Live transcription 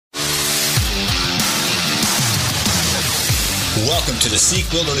Welcome to the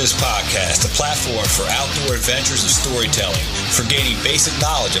Seek Wilderness Podcast, a platform for outdoor adventures and storytelling, for gaining basic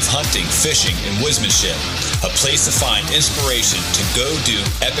knowledge of hunting, fishing, and woodsmanship. A place to find inspiration to go do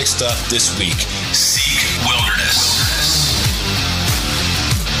epic stuff this week. Seek Wilderness.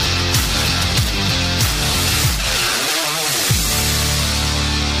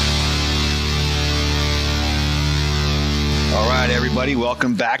 All right, everybody,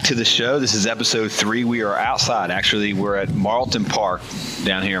 welcome back to the show. This is episode 3. We are outside. Actually, we're at Marlton Park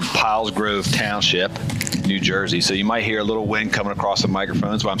down here in Piles Grove Township, New Jersey. So you might hear a little wind coming across the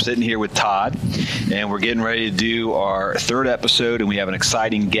microphones, but I'm sitting here with Todd, and we're getting ready to do our 3rd episode, and we have an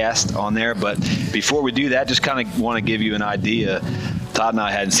exciting guest on there. But before we do that, just kind of want to give you an idea. Todd and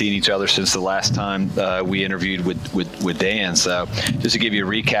I hadn't seen each other since the last time we interviewed with Dan. So just to give you a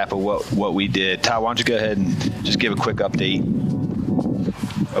recap of what we did, Todd, why don't you go ahead and just give a quick update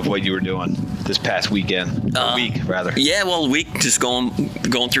of what you were doing this past weekend, week rather. Yeah, well, week just going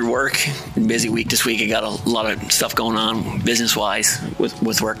through work. Busy week this week. I got a lot of stuff going on business-wise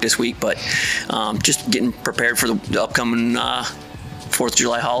with work this week, but just getting prepared for the upcoming 4th of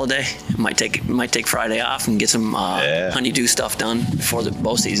July holiday. Might take Friday off and get some honeydew stuff done before the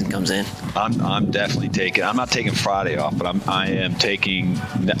bow season comes in. I'm definitely I'm not taking Friday off, but I am taking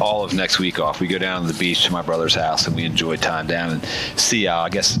all of next week off. We go down to the beach to my brother's house and we enjoy time down and see I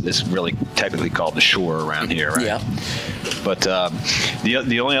guess it's really technically called the shore around here, right? Yeah. But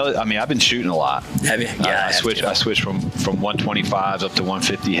the only other, I've been shooting a lot. Have you? Yeah. I switched from 125s up to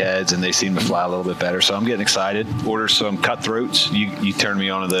 150 heads, and they seem to fly a little bit better. So I'm getting excited. Order some cutthroats. You turned me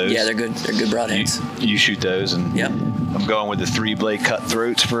on to those. Yeah, they're good. They're good broadheads. You shoot those, and yep. I'm going with the 3-blade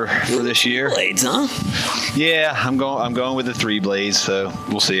cutthroats for this year. Blades, huh? Yeah, I'm going with the 3 blades. So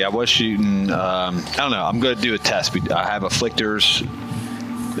we'll see. I was shooting. I don't know. I'm going to do a test. I have afflictors.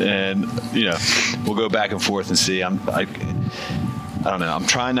 And we'll go back and forth and see. I don't know. I'm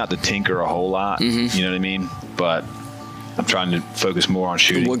trying not to tinker a whole lot. Mm-hmm. You know what I mean? But I'm trying to focus more on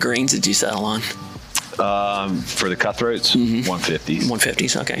shooting. What grains did you settle on? For the cutthroats, 150s.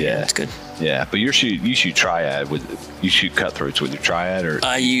 150s. Okay. Yeah, that's good. Yeah, but you shoot triad you shoot cutthroats with your triad, or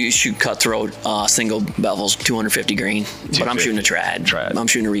you shoot cutthroat single bevels 250 grain, but I'm shooting a trad. I'm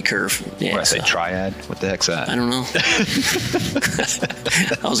shooting a recurve. Yeah, when I say triad, what the heck's that? I don't know.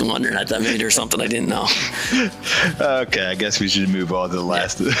 I was wondering. I thought maybe there's something I didn't know. Okay, I guess we should move on to the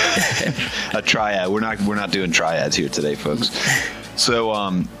last a triad. We're not doing triads here today, folks. So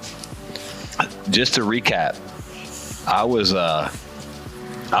just to recap, I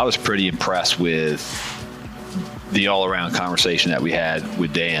was pretty impressed with the all-around conversation that we had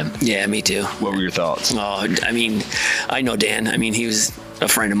with Dan. Yeah, me too. What were your thoughts? Oh, I know Dan. He was a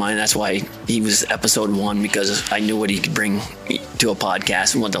friend of mine. That's why he was episode 1, because I knew what he could bring to a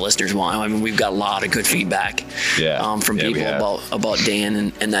podcast and what the listeners want. We've got a lot of good feedback from people about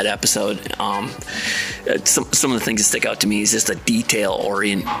Dan and that episode. Some of the things that stick out to me is just how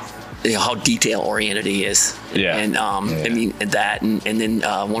detail oriented he is. Yeah. And that, and then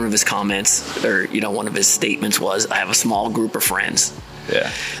one of his comments, or one of his statements was, I have a small group of friends.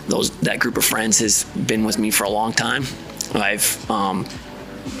 Yeah. That group of friends has been with me for a long time. I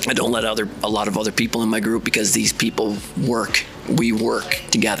don't let a lot of other people in my group, because these people we work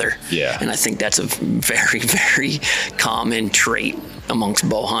together. Yeah. And I think that's a very, very common trait amongst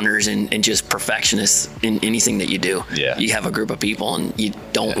bow hunters and just perfectionists in anything that you do. Yeah. You have a group of people and you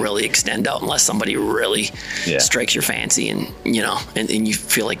don't really extend out unless somebody really strikes your fancy and you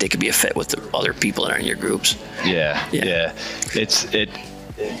feel like they could be a fit with the other people that are in your groups. Yeah. It's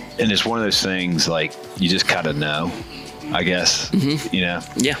one of those things, like, you just kind of know, I guess. Mm-hmm.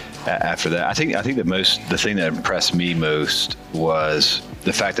 Yeah. After that, I think the thing that impressed me most was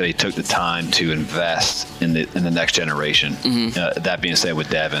the fact that he took the time to invest in the next generation. Mm-hmm. That being said,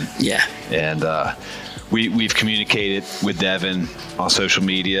 with Devin. Yeah. And we've communicated with Devin on social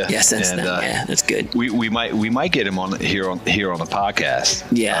media. Yeah, since then. Yeah, that's good. We might get him on here on the podcast.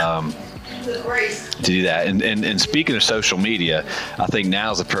 Yeah. To do that. And speaking of social media, I think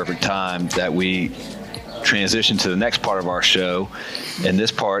now's the perfect time that we transition to the next part of our show, and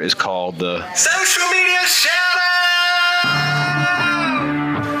this part is called the Social Media Shout-Out!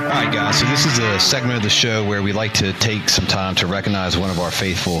 All right, guys, so this is a segment of the show where we like to take some time to recognize one of our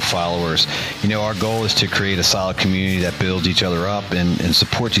faithful followers. Our goal is to create a solid community that builds each other up and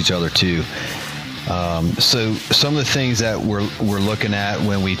supports each other too. So some of the things that we're looking at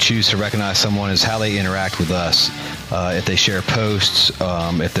when we choose to recognize someone is how they interact with us. If they share posts,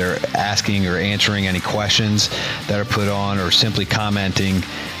 if they're asking or answering any questions that are put on, or simply commenting,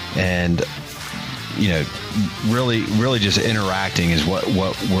 and really just interacting is what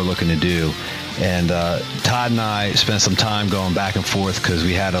we're looking to do. And Todd and I spent some time going back and forth because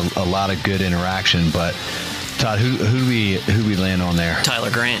we had a lot of good interaction. But Todd, who we land on there?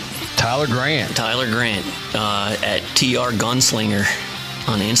 Tyler Grant at TR Gunslinger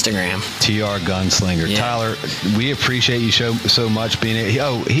on Instagram. TR Gunslinger. Yeah. Tyler, we appreciate you so much being here.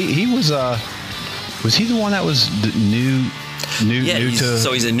 Oh, he was he the one that was new to?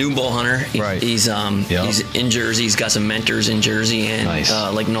 So he's a new bull hunter. Right. He's in Jersey. He's got some mentors in Jersey and nice.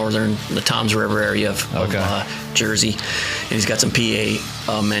 Like the Toms River area of Jersey. And he's got some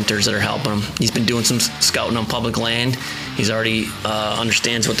PA mentors that are helping him. He's been doing some scouting on public land. He's already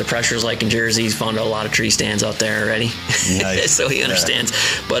understands what the pressure is like in Jersey. He's found a lot of tree stands out there already. Nice. So he understands.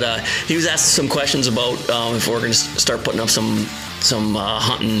 But he was asked some questions about if we're going to start putting up some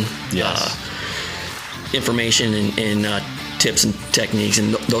hunting information and tips and techniques,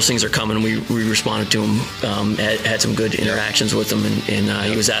 and those things are coming. We responded to him, had some good interactions with him, and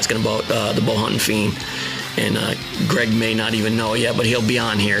he was asking about the bow hunting fiend. And Greg may not even know yet, but he'll be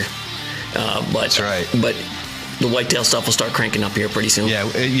on here. That's right. But the whitetail stuff will start cranking up here pretty soon.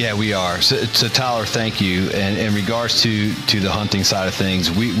 Yeah, we are. So Tyler, thank you. And in regards to the hunting side of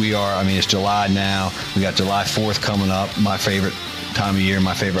things, we are. I mean, it's July now. We got July 4th coming up. My favorite time of year,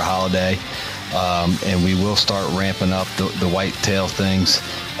 my favorite holiday. And we will start ramping up the whitetail things.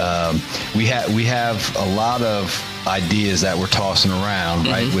 We have a lot of ideas that we're tossing around,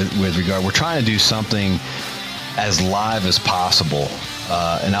 right? With regard, we're trying to do something as live as possible.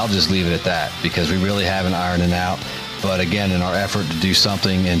 And I'll just leave it at that because we really haven't ironed it out. But again, in our effort to do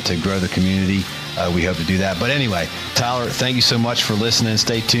something and to grow the community, we hope to do that. But anyway, Tyler, thank you so much for listening.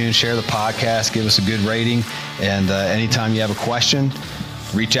 Stay tuned, share the podcast, give us a good rating. And anytime you have a question,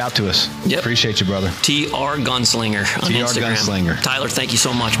 reach out to us. Yep. Appreciate you, brother. TR Gunslinger on Instagram. TR Gunslinger. Tyler, thank you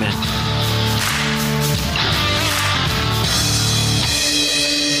so much, man.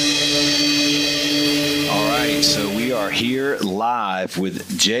 All right, so we are here live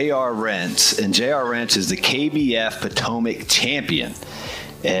with J.R. Rents, and J.R. Rents is the KBF Potomac champion.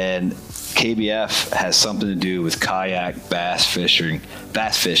 And KBF has something to do with kayak bass fishing.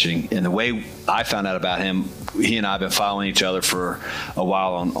 And the way I found out about him, he and I have been following each other for a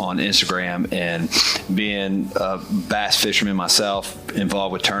while on Instagram, and being a bass fisherman myself,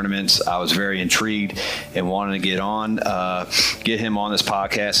 involved with tournaments, I was very intrigued and wanted to get him on this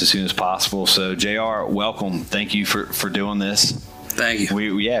podcast as soon as possible. So JR, welcome. Thank you for doing this. Thank you.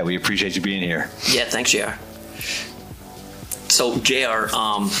 We appreciate you being here. Yeah, thanks, JR. So JR,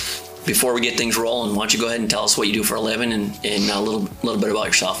 before we get things rolling, why don't you go ahead and tell us what you do for a living and a little bit about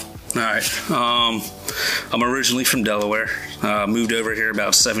yourself. All right. I'm originally from Delaware. Moved over here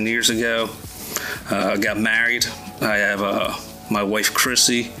about 7 years ago. Got married. I have my wife,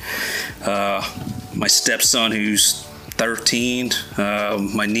 Chrissy, my stepson, who's 13,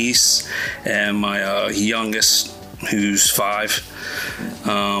 my niece, and my youngest, who's 5.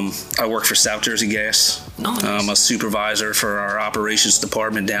 I work for South Jersey Gas. Nice. I'm a supervisor for our operations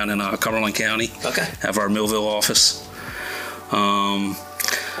department down in Cumberland County. Okay. Have our Millville office.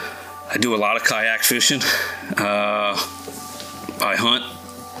 I do a lot of kayak fishing. I hunt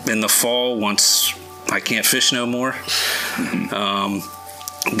in the fall once I can't fish no more.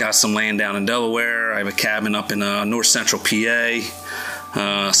 Got some land down in Delaware. I have a cabin up in north central PA,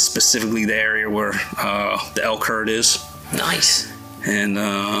 specifically the area where the elk herd is. Nice. And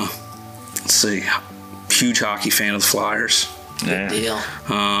let's see, huge hockey fan of the Flyers. Good deal.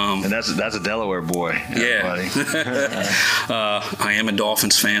 And that's a Delaware boy. Yeah. I am a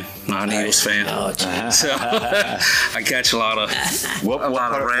Dolphins fan, not an Eagles fan. Oh, so I catch a lot of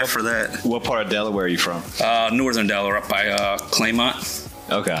rap for that. What part of Delaware are you from? Northern Delaware, up by Claymont.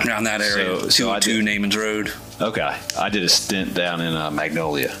 Okay. Around that area. 202 Namens Road. Okay. I did a stint down in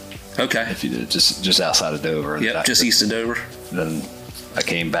Magnolia. Okay. If you did, just outside of Dover. Yep, just east of Dover. Then I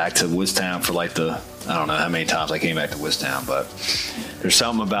came back to Woodstown for I don't know how many times I came back to Woodstown, but there's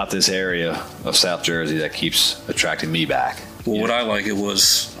something about this area of South Jersey that keeps attracting me back. Well, what I like it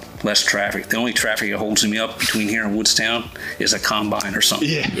was less traffic. The only traffic that holds me up between here and Woodstown is a combine or something.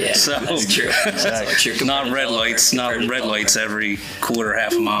 Yeah, so, that's true. Exactly. Not red lights every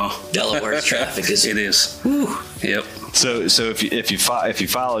half a mile. Delaware's traffic is. It is. Whew. Yep. So if you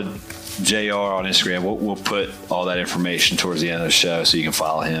followed JR on Instagram, we'll put all that information towards the end of the show so you can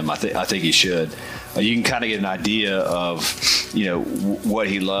follow him. I think you should. You can kind of get an idea of, what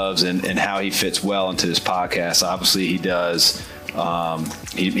he loves and how he fits well into this podcast. Obviously, he does.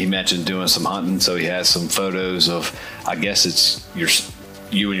 He mentioned doing some hunting, so he has some photos of. I guess it's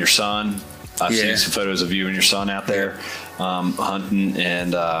you and your son. I've seen some photos of you and your son out there hunting,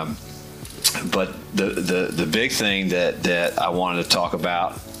 and but the big thing that I wanted to talk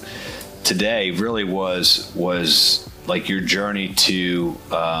about today really was like your journey to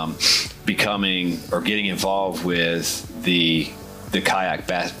becoming or getting involved with the kayak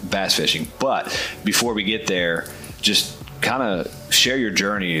bass fishing. But before we get there, just kind of share your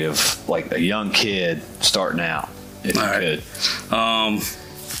journey of like a young kid starting out, if you could.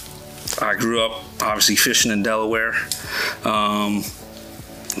 I grew up obviously fishing in Delaware.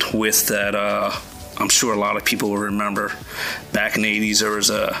 With that, I'm sure a lot of people will remember back in the 80s there was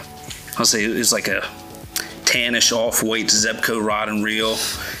it was like a tannish off-white Zebco rod and reel.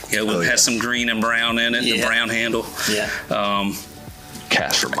 It had some green and brown in it, the brown handle.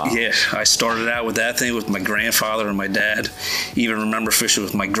 Cast for miles. Yeah, I started out with that thing with my grandfather and my dad. Even remember fishing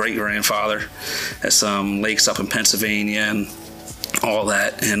with my great-grandfather at some lakes up in Pennsylvania and all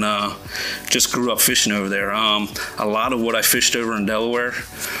that, and just grew up fishing over there. A lot of what I fished over in Delaware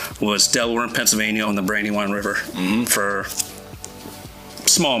was Delaware and Pennsylvania on the Brandywine River for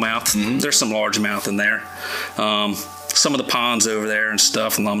smallmouth. There's some largemouth in there. Some of the ponds over there and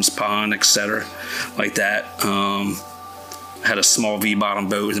stuff, Lum's Pond, etc., like that. Had a small V-bottom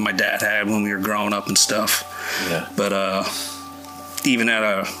boat that my dad had when we were growing up and stuff. Yeah. But even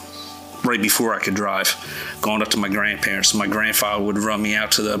right before I could drive, going up to my grandparents, my grandfather would run me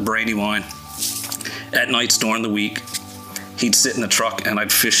out to the Brandywine at nights during the week. He'd sit in the truck and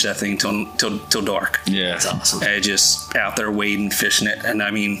I'd fish that thing till dark. Yeah, that's awesome. And just out there wading, fishing it, and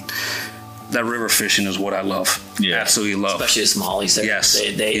I mean, that river fishing is what I love. Yeah, absolutely love. Especially the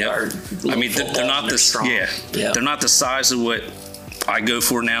smallies. They are. I mean, they're not this. They're not the size of what I go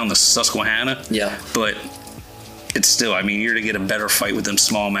for now in the Susquehanna. Yeah, but it's still. I mean, you're to get a better fight with them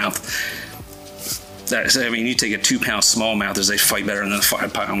smallmouth. I mean, you take a 2-pound smallmouth, as they fight better than a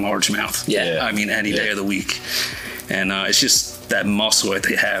 5-pound largemouth. Yeah, I mean, any day of the week, and it's just that muscle that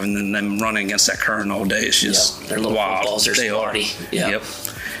they have, and then them running against that current all day. It's just they're little wild. They're sporty. Yep.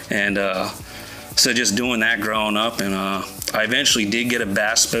 And so just doing that growing up, and I eventually did get a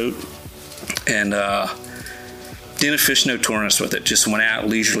bass boat, and didn't fish no tournaments with it. Just went out,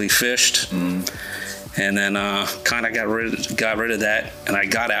 leisurely fished, and then kind of got rid of that, and I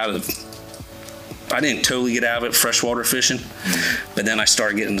got out of. I didn't totally get out of it freshwater fishing, but then I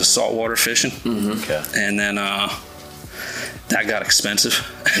started getting into saltwater fishing, and then that got expensive.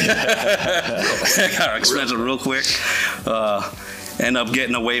 That got expensive real quick. End up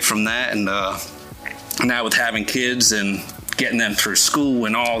getting away from that, and now with having kids and getting them through school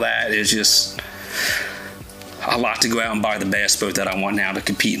and all that is just a lot to go out and buy the bass boat that I want now to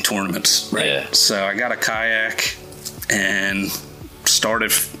compete in tournaments. Right. Yeah. So I got a kayak and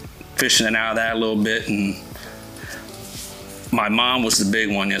started fishing it out of that a little bit, and my mom was the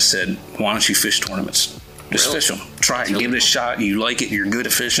big one that said, why don't you fish tournaments? Just fish them. Try it. Give it a shot. You like it. You're good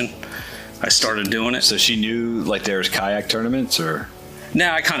at fishing. I started doing it. So she knew like there was kayak tournaments, or?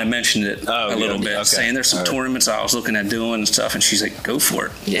 Now I kind of mentioned it a little bit, saying there's some tournaments I was looking at doing and stuff, and she's like, go for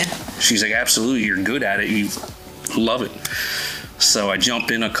it. Yeah. She's like, absolutely, you're good at it. You love it. So I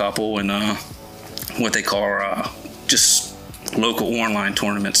jumped in a couple, and what they call just local online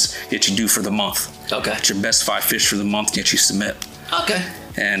tournaments that you do for the month. Okay. It's your best 5 fish for the month that you submit. Okay.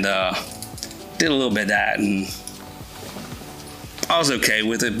 And did a little bit of that, and I was okay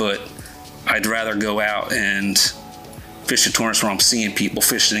with it, but I'd rather go out and fish the tournaments where I'm seeing people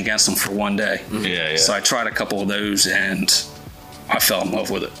fishing against them for one day. Yeah. So I tried a couple of those, and I fell in love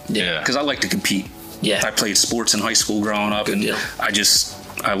with it. Yeah. Because I like to compete. Yeah. I played sports in high school growing up, and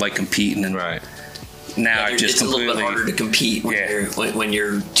I like competing. And now I just it's a little bit harder to compete when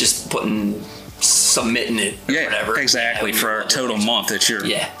you're just submitting it or whatever. Exactly. For a total month that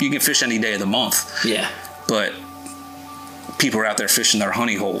you can fish any day of the month. Yeah. But people are out there fishing their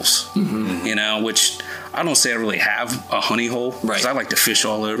honey holes, you know, which I don't say I really have a honey hole, because I like to fish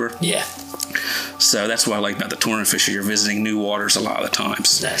all over. Yeah. So that's what I like about the tournament fishing. You're visiting new waters a lot of the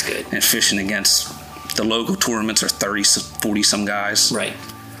times. That's good. And fishing against the local tournaments are 30, 40 some guys. Right.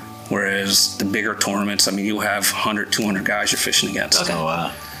 Whereas the bigger tournaments, I mean, you'll have 100, 200 guys you're fishing against. Okay. Oh,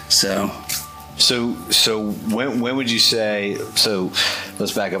 wow. So when would you say, so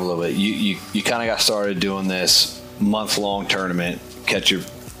let's back up a little bit. You kind of got started doing this month-long tournament, catch your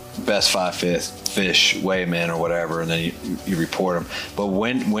best 5 fish, weigh them in or whatever, and then you report them. But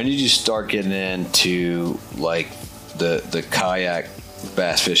when did you start getting into like the kayak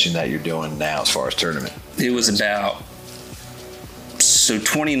bass fishing that you're doing now as far as tournament? It was about, so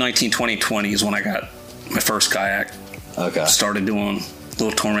 2019, 2020 is when I got my first kayak. Okay. Started doing a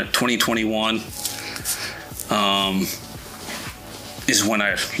little tournament. 2021 is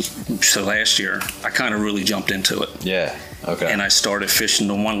when so last year I kind of really jumped into it. Yeah. Okay. And I started fishing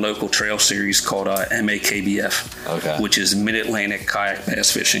the one local trail series called MAKBF, okay, which is Mid-Atlantic Kayak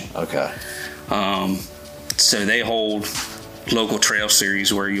Bass Fishing. Okay. So they hold local trail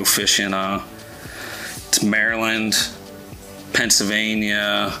series where you'll fish in it's Maryland,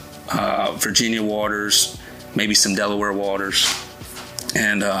 Pennsylvania, Virginia waters, maybe some Delaware waters.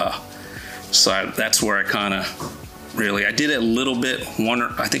 And so that's where I kind of really, I did it a little bit.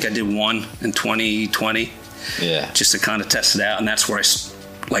 I think I did one in 2020. Yeah. Just to kind of test it out, and that's where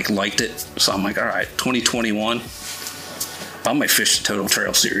I liked it. So I'm like, all right, 2021, I might fish the Total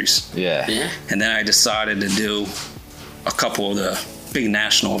Trail Series. Yeah. And then I decided to do a couple of the big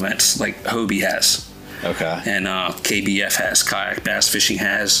national events like Hobie has. Okay. And KBF has, Kayak Bass Fishing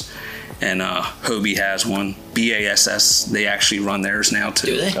has, and Hobie has one. BASS, they actually run theirs now too.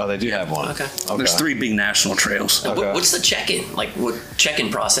 Do they? Oh, they do have one. Okay. There's 3 big national trails. Okay. What's the check-in? Like, what check-in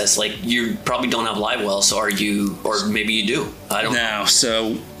process? Like, you probably don't have live wells, so or maybe you do. I don't know. Now,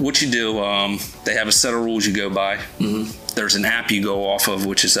 so what you do, they have a set of rules you go by. Mm-hmm. There's an app you go off of,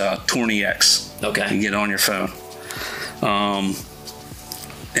 which is TourneyX. Okay. You get it on your phone.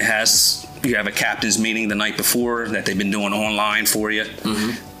 You have a captain's meeting the night before that they've been doing online for you,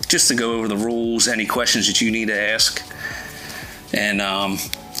 just to go over the rules, any questions that you need to ask. And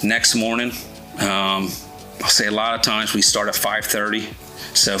next morning, I'll say a lot of times we start at 5:30.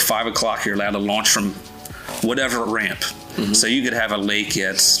 So 5 o'clock, you're allowed to launch from whatever ramp. So you could have a lake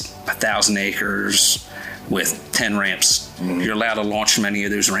that's 1,000 acres with 10 ramps. You're allowed to launch from any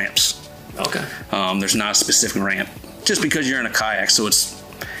of those ramps. Okay. There's not a specific ramp, just because you're in a kayak. So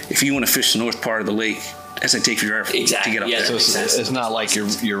if you want to fish the north part of the lake, it's going to take you forever to get up there. So it's not like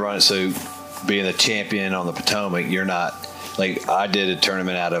you're running. So being the champion on the Potomac, you're not like I did a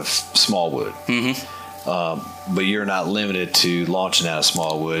tournament out of Smallwood. But you're not limited to launching out of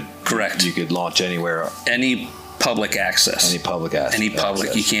Smallwood. Correct. You could launch anywhere. Any public access. Any public access. Any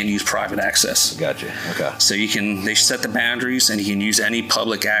public. You can't use private access. Gotcha. Okay. So they set the boundaries, and you can use any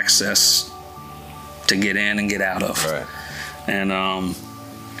public access to get in and get out of. Right. And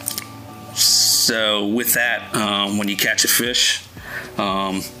so with that, when you catch a fish,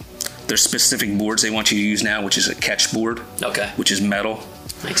 there's specific boards they want you to use now, which is a catch board. Okay. Which is metal.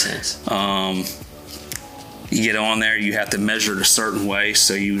 Makes sense. You get on there, you have to measure it a certain way,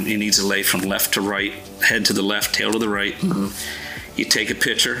 so it needs to lay from left to right, head to the left, tail to the right. You take a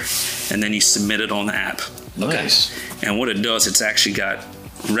picture, and then you submit it on the app. Nice. And what it does, it's actually got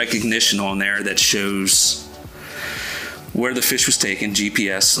recognition on there that shows where the fish was taken,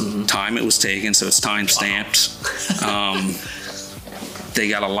 GPS, time it was taken, so it's time stamped. They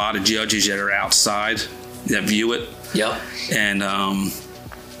got a lot of judges that are outside that view it. Yep. And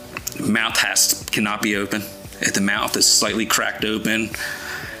mouth cannot be open. If the mouth is slightly cracked open,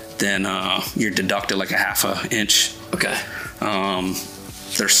 then you're deducted like a half an inch. Okay.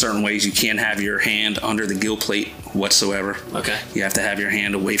 There's certain ways you can't have your hand under the gill plate whatsoever. Okay. You have to have your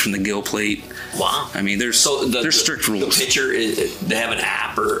hand away from the gill plate. Wow. I mean, there's strict rules. The picture, they have an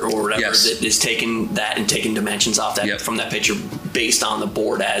app or whatever that is taking that and taking dimensions off that from that picture based on the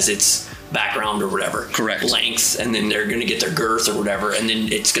board as its background or whatever. Correct. Length, and then they're going to get their girth or whatever, and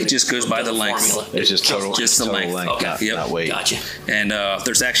then it just goes by the length. Formula. It's just total length. Okay. Not weight. Gotcha. And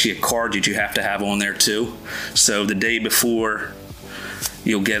there's actually a card that you have to have on there too. So the day before,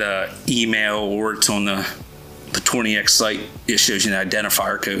 you'll get an email, or it's on the TourneyX site. It shows you an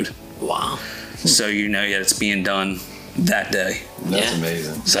identifier code. Wow. So you know that it's being done that day. That's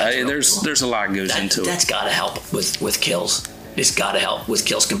amazing. So there's a lot goes into it. That's got to help with kills. It's got to help with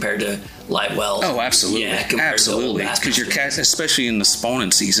kills compared to live wells. Oh, absolutely. Yeah, absolutely. Because you're catching, especially in the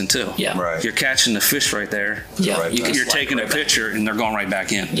spawning season too. Yeah. Right. You're catching the fish right there. Yeah. Right You're taking a picture and they're going right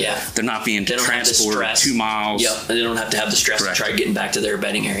back in. Yeah. They're not being transported 2 miles. Yep. And they don't have to have the stress to try getting back to their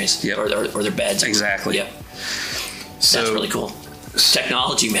bedding areas or their beds. Exactly. Yep. So, that's really cool.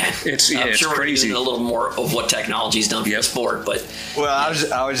 Technology, man. I'm it's sure we're crazy. getting a little more of what technology's done for the sport, but I was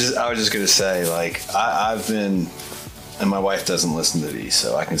just gonna say, like, I've been, and my wife doesn't listen to these,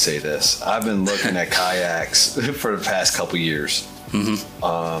 so I can say this. I've been looking at kayaks for the past couple years,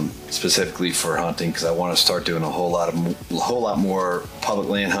 specifically for hunting, because I want to start doing a whole lot more public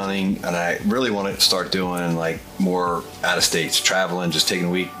land hunting, and I really want to start doing like more out of states, traveling, just taking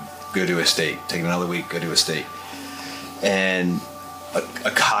a week, go to a state, taking another week, go to a state, and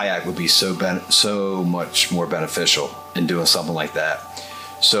a kayak would be so much more beneficial in doing something like that.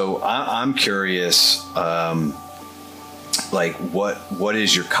 So I'm curious, like what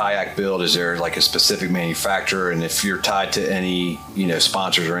is your kayak build? Is there like a specific manufacturer? And if you're tied to any,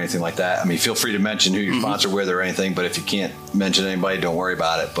 sponsors or anything like that, I mean, feel free to mention who you're sponsored with or anything, but if you can't mention anybody, don't worry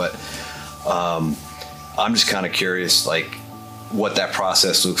about it. But I'm just kind of curious, like, what that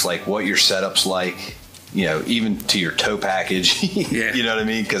process looks like, what your setup's like, you know, even to your tow package. Yeah. You know what I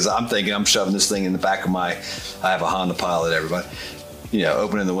mean? Because I'm thinking I'm shoving this thing in the back of I have a Honda Pilot, everybody, you know,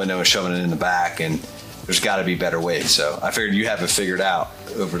 opening the window and shoving it in the back, and there's got to be better ways. So I figured you have it figured out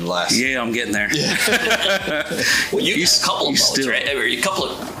over the last. Yeah, I'm getting there. Yeah. Well, you got a couple of boats, right? A couple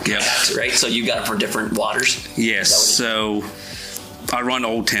of kayaks, right? So you got it for different waters? Yes. So I run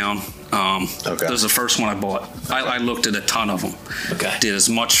Old Town. Okay. That was the first one I bought. I looked at a ton of them. Okay. Did as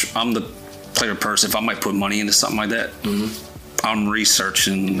much. I'm the type of person, if I might put money into something like that, I'm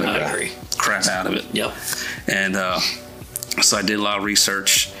researching the crap out of it. Yep. And so I did a lot of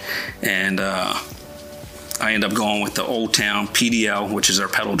research, and I ended up going with the Old Town PDL, which is our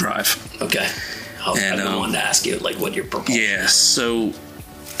pedal drive. Okay. I wanted to ask you, like, what your propulsion is. Yeah, so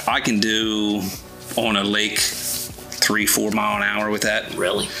I can do on a lake 3-4 mile an hour with that.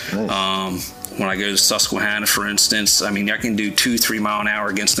 Really? Nice. When I go to Susquehanna, for instance, I mean, I can do 2-3 mile an hour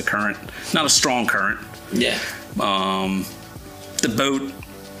against the current. Not a strong current. Yeah. The boat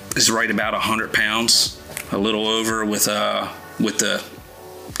is right about 100 pounds, a little over with the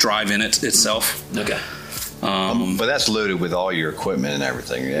drive in it itself. Okay. But that's loaded with all your equipment and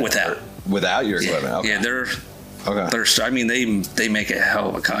everything. Yeah? Without your equipment. Okay. Yeah, they're. Okay. I mean, they make a hell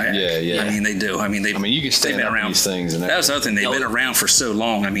of a kayak. Yeah. I mean, they do. I mean, you can stand up these things. And that's the other thing. They've been around for so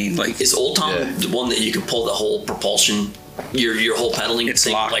long. I mean, like, is Old Town the one that you can pull the whole propulsion, your whole pedaling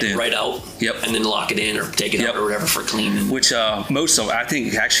thing, locked like in. right out? Yep. And then lock it in or take it out or whatever for cleaning. Which most of, I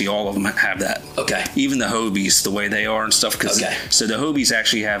think actually all of them have that. Okay. Even the Hobies, the way they are and stuff. Okay. So the Hobies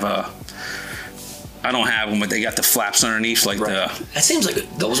actually have I don't have them, but they got the flaps underneath, like That seems like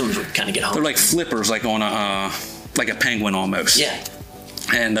those ones would kind of get hung. They're like flippers, like on like a penguin almost. Yeah.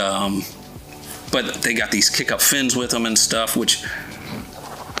 And but they got these kick-up fins with them and stuff, which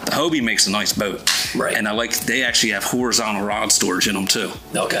the Hobie makes a nice boat. Right. And they actually have horizontal rod storage in them too.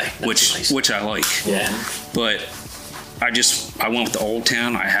 Okay. Which I like. Yeah. But I went with the Old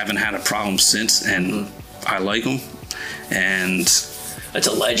Town. I haven't had a problem since, and I like them. And it's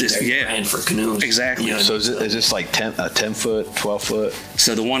a legendary brand for canoes. Exactly. You know, so is this like 10 foot, 12 foot?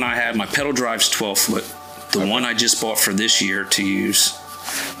 So the one I have, my pedal drive's 12 foot. The one I just bought for this year to use.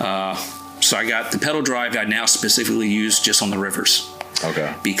 So I got the pedal drive I now specifically use just on the rivers.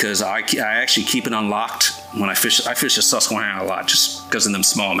 Okay. Because I actually keep it unlocked when I fish. I fish the Susquehanna a lot just because of them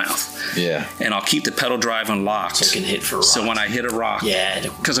smallmouth. Yeah. And I'll keep the pedal drive unlocked. So it can hit for a rock. So when I hit a rock. Yeah.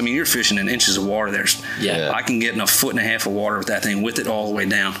 Because, I mean, you're fishing in inches of water there. Yeah. I can get in 1.5 foot of water with that thing with it all the way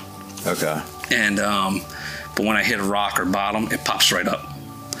down. Okay. And, but when I hit a rock or bottom, it pops right up.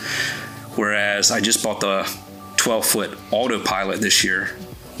 Whereas I just bought the 12-foot autopilot this year,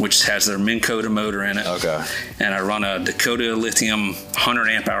 which has their Minn Kota motor in it. Okay. And I run a Dakota lithium 100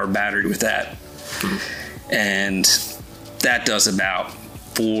 amp hour battery with that. And that does about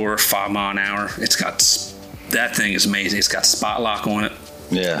 4 or 5 mile an hour. That thing is amazing. It's got spot lock on it.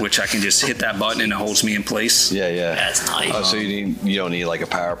 Yeah. Which I can just hit that button and it holds me in place. Yeah. That's nice. Oh, so you don't need like a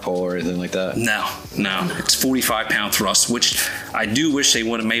power pole or anything like that? No. It's 45-pound thrust, which I do wish they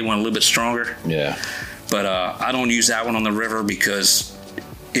would have made one a little bit stronger. Yeah. But I don't use that one on the river because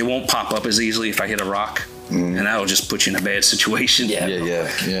it won't pop up as easily if I hit a rock, and that'll just put you in a bad situation.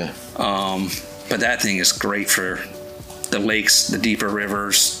 Yeah. But that thing is great for the lakes, the deeper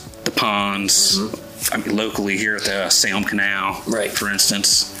rivers, the ponds. I mean, locally here at the Salem Canal, for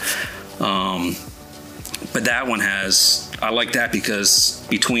instance. But that one I like that because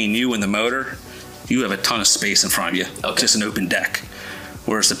between you and the motor, you have a ton of space in front of you. Okay. Just an open deck.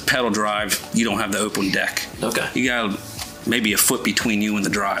 Whereas the pedal drive, you don't have the open deck. Okay. You got maybe a foot between you and the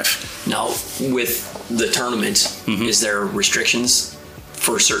drive. Now, with the tournaments, is there restrictions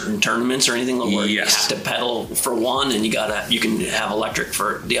for certain tournaments or anything? Where you have to pedal for one and you can have electric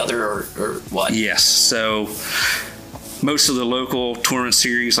for the other or what? Yes. So most of the local tournament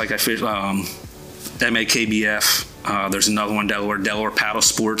series, like I fish, MAKBF, there's another one, Delaware Paddle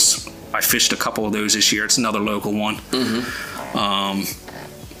Sports. I fished a couple of those this year. It's another local one.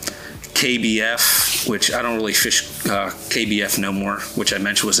 KBF, which I don't really fish KBF no more, which I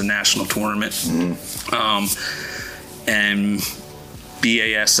mentioned was a national tournament. And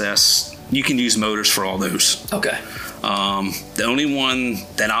BASS, you can use motors for all those. Okay. The only one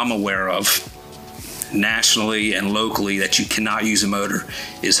that I'm aware of nationally and locally that you cannot use a motor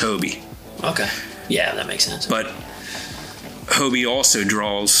is Hobie. Okay. Yeah, that makes sense. But Hobie also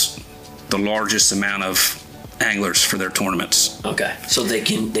draws the largest amount of anglers for their tournaments. Okay. So they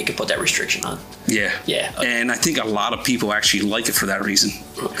can put that restriction on. Yeah. Yeah. Okay. And I think a lot of people actually like it for that reason.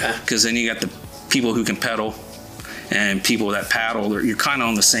 Okay. Because then you got the people who can pedal and people that paddle. You're kind of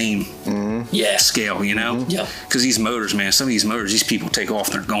on the same scale, you know? Yeah. Because these motors, man, some of these motors, these people take off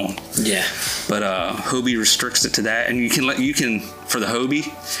and they're gone. Yeah. But Hobie restricts it to that, and you can for the Hobie,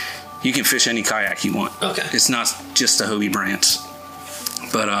 you can fish any kayak you want. Okay. It's not just the Hobie brands.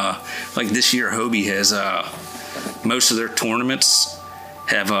 But like this year, Hobie has most of their tournaments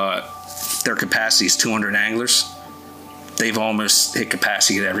have their capacity is 200 anglers. They've almost hit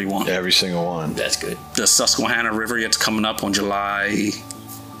capacity at every one. Every single one. That's good. The Susquehanna River gets coming up on July.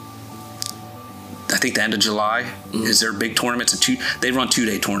 I think the end of July is their big tournaments. They run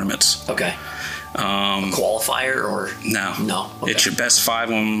 2-day tournaments. Okay. A qualifier or no? Okay. It's your best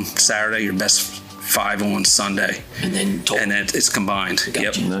 5 on Saturday, your best 5 on Sunday, and then it's combined.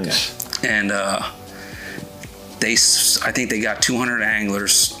 Gotcha. Yep. Nice. And I think they got 200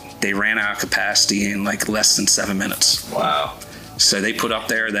 anglers. They ran out of capacity in like less than 7 minutes. Wow. So they put up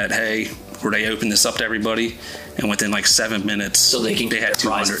there that, hey, where they open this up to everybody, and within like 7 minutes, so they had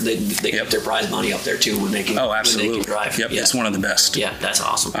 200. They yep. get their prize money up there too when they can. Oh, absolutely. When they can drive. Yep, it's one of the best. Yeah, that's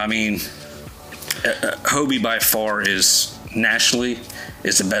awesome. I mean, Hobie by far is nationally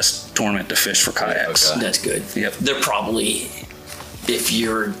the best tournament to fish for kayaks. Okay. That's good. Yep. They're probably, if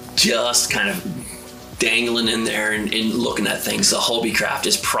you're just kind of dangling in there and looking at things, the Hobie craft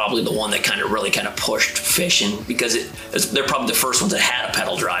is probably the one that really pushed fishing, because they're probably the first ones that had a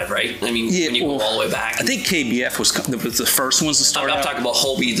pedal drive, right? I mean, when you go all the way back. I think KBF was the first ones to start. I'm talking about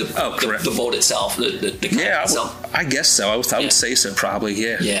Hobie, the boat itself, the kayak itself. I guess so. I would say so, probably.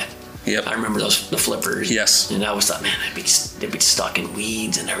 Yeah. Yeah. Yep. I remember the flippers. Yes. And I always thought, man, they'd be stuck in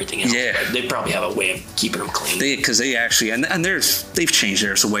weeds and everything else. Yeah. They probably have a way of keeping them clean. Because they actually, and they've changed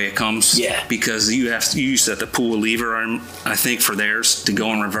theirs the way it comes. Yeah. Because you used to have to pull a lever, I think, for theirs to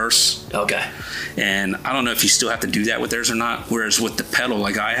go in reverse. Okay. And I don't know if you still have to do that with theirs or not. Whereas with the pedal,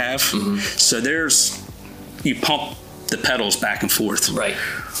 like I have, so you pump the pedals back and forth. Right.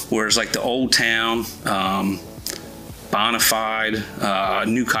 Whereas like the Old Town, Bonafide,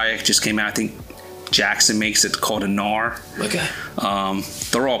 new kayak just came out. I think Jackson makes it, called a NAR. Okay.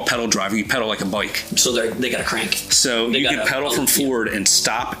 They're all pedal drive. You pedal like a bike. So they got a crank. So you can pedal from forward and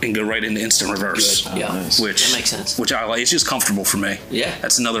stop and go right into instant reverse. Good. Yeah. Nice. Which that makes sense. Which I like. It's just comfortable for me. Yeah.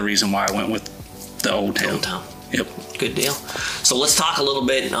 That's another reason why I went with the Old Town. Old Town. Yep. Good deal. So let's talk a little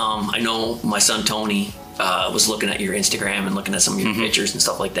bit. I know my son Tony was looking at your Instagram and looking at some of your pictures and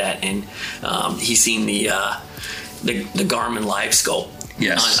stuff like that, and he's seen the Garmin Live Scope.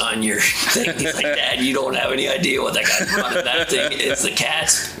 Yes. On your thing. He's like, Dad, you don't have any idea what that guy's running. That thing is the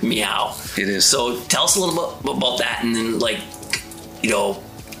cat's meow. It is. So tell us a little bit about that, and then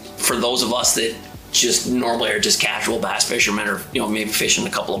for those of us that just normally are just casual bass fishermen, or maybe fishing a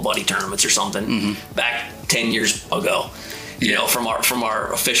couple of buddy tournaments or something back 10 years ago. From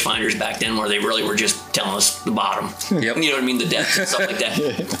our fish finders back then, where they really were just telling us the bottom. Yep. You know what I mean, the depth and stuff like that.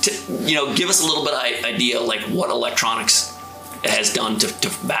 Give us a little bit of idea, like what electronics has done to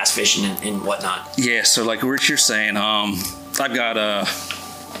bass fishing and whatnot. Yeah. So like what you're saying, I got a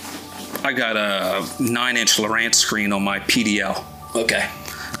 9-inch Lowrance screen on my PDL. Okay.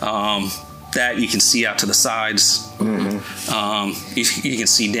 That you can see out to the sides. You can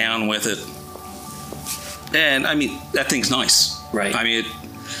see down with it. And I mean, that thing's nice. Right. I mean,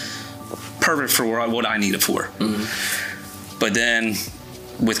 perfect for what I need it for. But then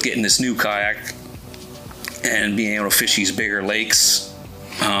with getting this new kayak and being able to fish these bigger lakes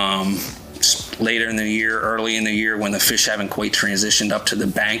later in the year, early in the year, when the fish haven't quite transitioned up to the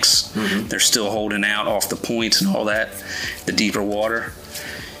banks, they're still holding out off the points and all that, the deeper water.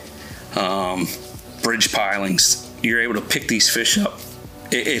 Bridge pilings, you're able to pick these fish up.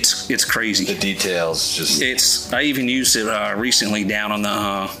 It's crazy. The details just. I even used it recently down on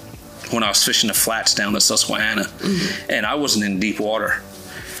the when I was fishing the flats down the Susquehanna, and I wasn't in deep water,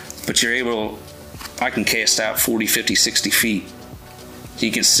 but I can cast out 40, 50, 60 feet.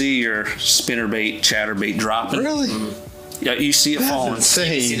 You can see your spinnerbait, chatterbait dropping. Really? Yeah, you see it falling.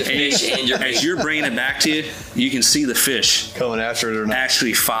 Insane. You see the fish and your As you're bringing it back to you, you can see the fish Coming after it or not?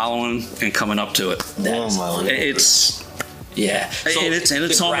 actually following and coming up to it. Oh my Lord. It's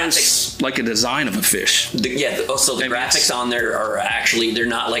the almost like a design of a fish. So the graphics on there are actually, they're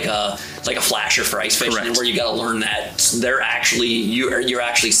not like a flasher for ice fishing. Correct. Where you got to learn that they're actually you're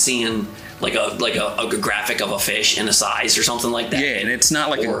actually seeing like a graphic of a fish and a size or something like that. Yeah, and it's not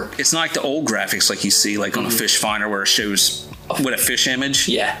like the old graphics like you see like on a fish finder where it shows with a fish image.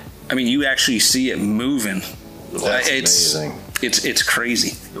 Yeah. I mean, you actually see it moving. That's amazing. It's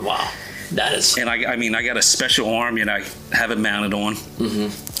crazy. Wow. That is. And I got a special arm that I have it mounted on,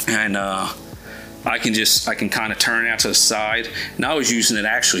 and I can kind of turn it out to the side, and I was using it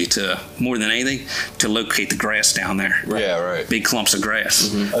actually to, more than anything, to locate the grass down there. Right. Yeah, right. Big clumps of grass.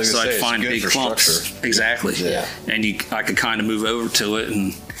 Mm-hmm. So I'd find big clumps. Structure. Exactly. Yeah. And I could kind of move over to it,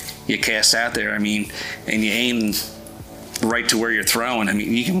 and you cast out there. I mean, and you aim right to where you're throwing. I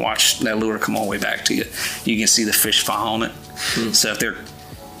mean, you can watch that lure come all the way back to you. You can see the fish following it. Mm-hmm. So if they're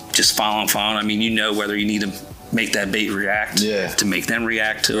just following, I mean, you know whether you need to make that bait react to make them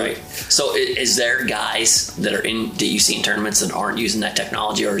react to it. So is there guys that you see in tournaments that aren't using that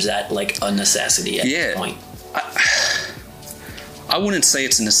technology, or is that like a necessity at this point? I wouldn't say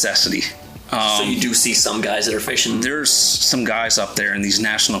it's a necessity. So you do see some guys that are fishing? There's some guys up there in these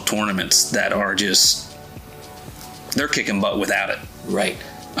national tournaments that are just, they're kicking butt without it. Right.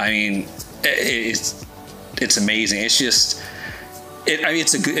 I mean, it's amazing. It's just,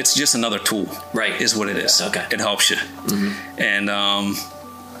 it's just another tool, right? Is what it is. Okay, it helps you, and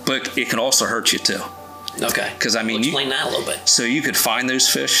but it can also hurt you too. Okay, because I mean, explain that a little bit. So you could find those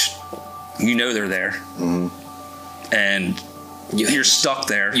fish, you know they're there, and you're stuck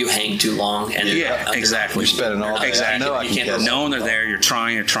there. You hang too long, and exactly. You're spending all day. Exactly. You can't knowing they're there. You're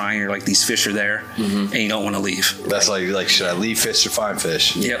trying. You're like, these fish are there, and you don't want to leave. That's like should I leave fish or find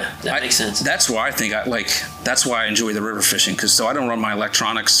fish? Yeah, that makes sense. That's why I think that's why I enjoy the river fishing, because I don't run my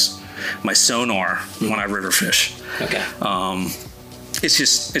electronics, my sonar when I river fish. Okay.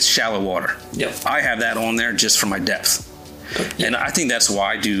 It's shallow water. Yep. I have that on there just for my depth, and I think that's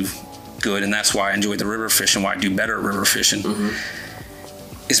why I do good, and that's why I enjoy the river fishing. Why I do better at river fishing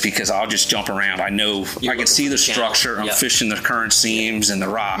is because I'll just jump around. I know I can see the structure. I'm fishing the current seams and the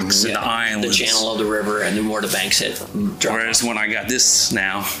rocks and the islands, the channel of the river, and then where the banks hit. Whereas when I got this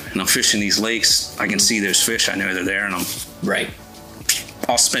now and I'm fishing these lakes, I can see those fish. I know they're there, and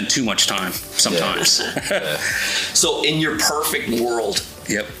I'll spend too much time sometimes. So in your perfect world,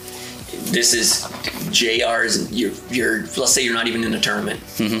 this is JR's. You're let's say you're not even in a tournament.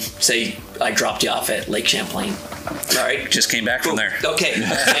 Say I dropped you off at Lake Champlain. All right, just came back from there. Okay,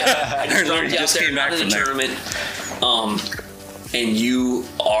 I just came back from there. Tournament, and you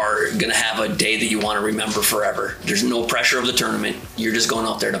are gonna have a day that you want to remember forever. There's no pressure of the tournament. You're just going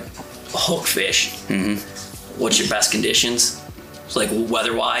out there to hook fish. What's your best conditions? It's like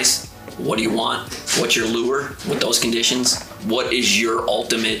weather-wise. What do you want? What's your lure with those conditions? What is your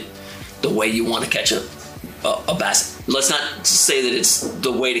ultimate? The way you want to catch a bass. Let's not say that it's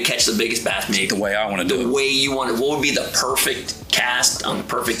the way to catch the biggest bass. Maybe the way I want to do it. The way you want it. What would be the perfect cast on the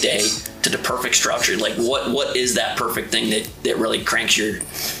perfect day to the perfect structure? Like what is that perfect thing that really cranks your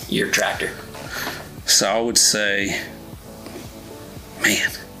tractor? So I would say,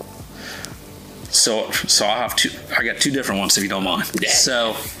 man. So I have I got two different ones if you don't mind. Yeah.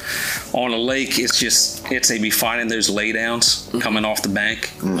 So on a lake, it's maybe finding those laydowns coming off the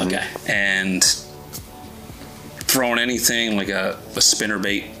bank. Okay. And throwing anything like a spinner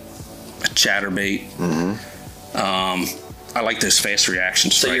bait, a chatterbait. I like those fast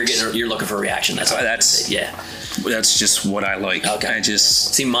reaction strikes. So you're looking for a reaction. That's just what I like. Okay.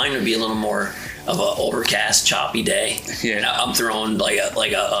 See, mine would be a little more of an overcast, choppy day. Yeah. And I'm throwing like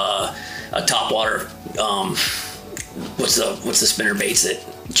a top water. What's the spinner baits that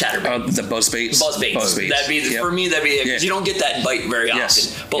chatterbait? The buzz baits. Buzz baits. That'd be for me. That'd be it, because you don't get that bite very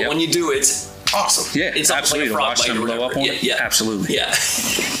often. But when you do, it's awesome. Yeah, it's absolutely. Like a frog Watch them blow up on it. Yeah, absolutely. Yeah.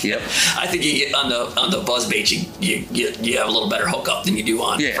 Yep. I think you get on the buzz bait, you have a little better hookup than you do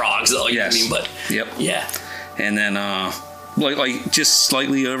on frogs, though. You know what I mean? But yeah. And then like just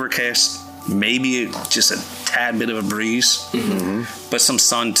slightly overcast. Maybe just a tad bit of a breeze, but some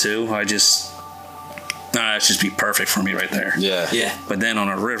sun too. It's just be perfect for me right there. Yeah. But then on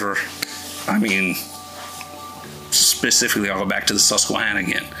a river, I mean, specifically, I'll go back to the Susquehanna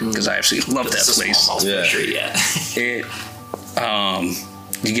again because I absolutely love that place.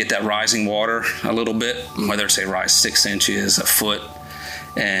 You get that rising water a little bit, whether it's rise 6 inches, a foot,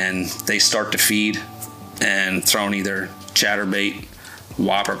 and they start to feed and throwing either chatterbait,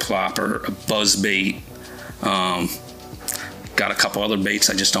 whopper plopper, a buzz bait. Got a couple other baits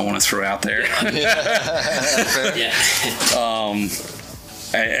I just don't want to throw out there.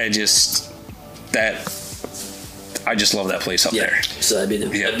 I just love that place up there. So that'd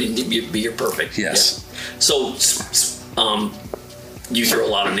be your perfect. Yes. Yeah. So you throw a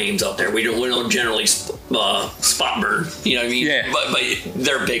lot of names out there. We don't generally spot burn. You know what I mean? Yeah. But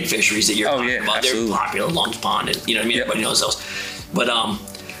they're big fisheries that you're talking about. Absolutely. They're popular, Lunch Pond, and you know what I mean. Everybody knows those. But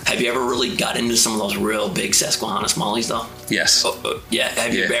have you ever really got into some of those real big Susquehanna smallies though? Yes. Yeah.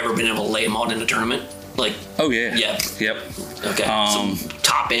 Have you ever been able to lay them out in a tournament? Like. Oh yeah. Yeah. Yep. Okay. So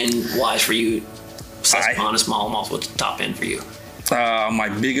top end wise for you, Susquehanna smallmouth. What's the top end for you? My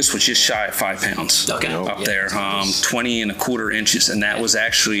biggest was just shy of 5 pounds. Okay. Up there, 20 and a quarter inches, and that was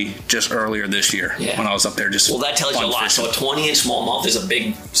actually just earlier this year when I was up there. Just well, that tells you a lot. fishing. So a 20-inch smallmouth is a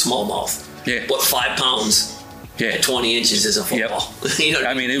big smallmouth. Yeah. What 5 pounds? Yeah. At 20 inches is a football. Yep. You know what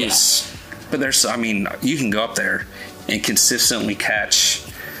I mean, it was. But there's, I mean, you can go up there and consistently catch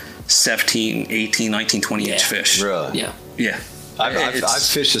 17, 18, 19, 20-inch fish. Really? Yeah. Yeah. I've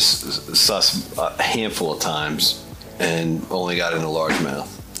fished this a handful of times and only got in a largemouth.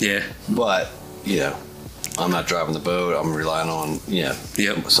 Yeah. But, you know, I'm not driving the boat. I'm relying on,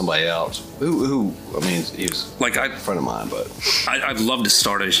 somebody else. Who I mean, he was like a friend of mine, but I'd love to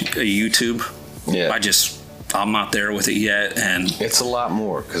start a YouTube. Yeah. I'm not there with it yet, and it's a lot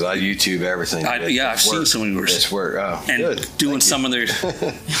more because I YouTube everything. I've seen some of yours. It's work. Oh, and good. Doing some of their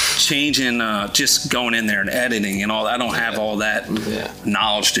changing, just going in there and editing and all that. I don't have all that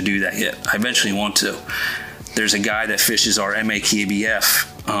knowledge to do that yet. I eventually want to. There's a guy that fishes our MAKBF,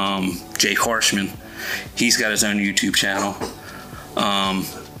 Jake Harshman. He's got his own YouTube channel.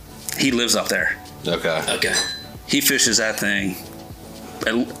 He lives up there. Okay. He fishes that thing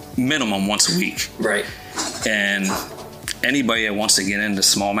at minimum once a week. Right. And anybody that wants to get into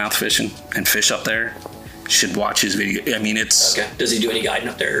smallmouth fishing and fish up there should watch his video. I mean, it's... Okay. Does he do any guiding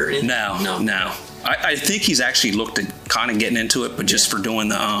up there? Or anything? No. I think he's actually looked at kind of getting into it, but just for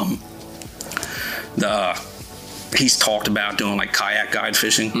doing he's talked about doing like kayak guide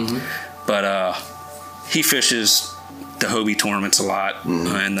fishing. Mm-hmm. But he fishes the Hobie tournaments a lot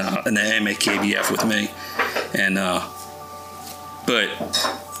and the MAKBF with me. And but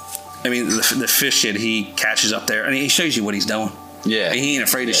I mean, the fish that he catches up there, I mean, he shows you what he's doing. Yeah. He ain't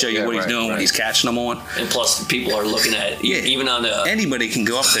afraid to show you what he's doing when he's catching them on. And plus, people are looking at even on the... Anybody can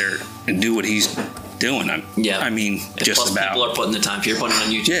go up there and do what he's doing. I mean, and just plus about. People are putting the time. If you're putting it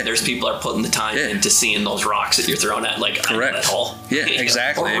on YouTube, there's people are putting the time into seeing those rocks that you're throwing at, like, correct. That hole. Yeah,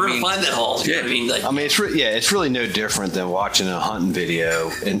 exactly. Or we're going to find that hole. You know what I mean? Like, it's really no different than watching a hunting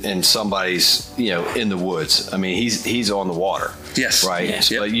video and somebody's, in the woods. I mean, he's on the water. Yes. Right. Yeah.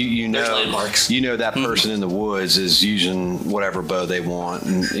 So, but you know, there's landmarks. You know that person in the woods is using whatever bow they want,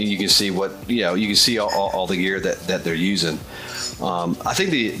 and you can see you can see all the gear that they're using. I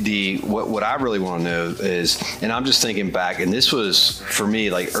think what I really want to know is, and I'm just thinking back, and this was for me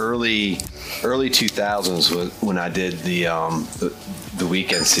like early 2000s when I did the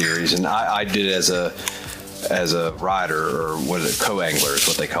weekend series, and I did it as a rider, or what is it, co-angler is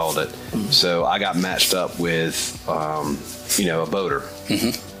what they called it. Mm-hmm. So I got matched up with a boater.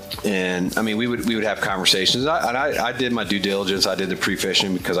 Mm-hmm. And I mean, we would have conversations. I did my due diligence. I did the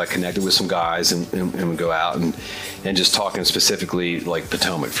pre-fishing because I connected with some guys and would go out and just talking specifically like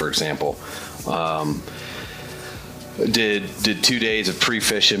Potomac, for example. Did 2 days of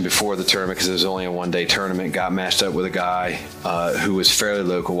pre-fishing before the tournament because it was only a 1-day tournament. Got matched up with a guy who was fairly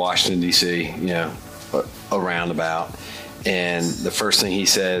local, Washington D.C. Around about. And the first thing he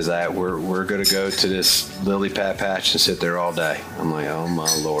says that we're going to go to this lily pad patch and sit there all day. I'm like, oh my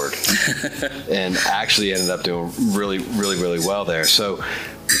Lord. And actually ended up doing really, really, really well there. So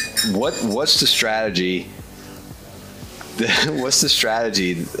what's the strategy? What's the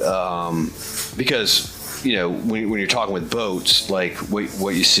strategy? Because, when you're talking with boats, like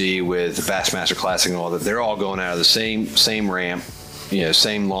what you see with the Bassmaster Classic and all that, they're all going out of the same ramp.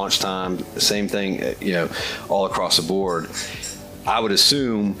 Same launch time, same thing, all across the board. I would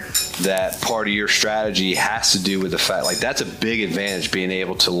assume that part of your strategy has to do with the fact, like, that's a big advantage, being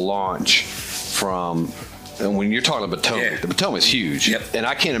able to launch from, and when you're talking about Potomac, the Potomac's huge. Yep. And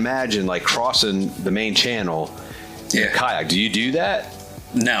I can't imagine, like, crossing the main channel in a kayak. Do you do that?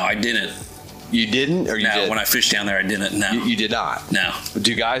 No, I didn't. You didn't? Or you did? When I fished down there, I didn't. No. You did not? No.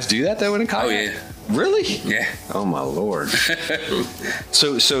 Do guys do that, though, in a kayak? Oh, yeah. Really? Yeah. Oh my Lord.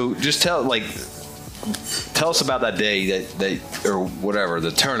 So just tell us about that day that or whatever,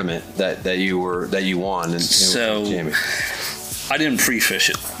 the tournament that you won. And so I didn't pre-fish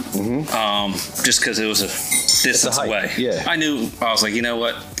it, just because it was a distance away. Yeah. I knew, I was like, you know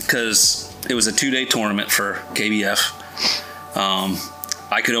what? Because it was a 2-day tournament for KBF.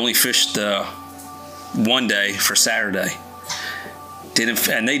 I could only fish the 1 day for Saturday.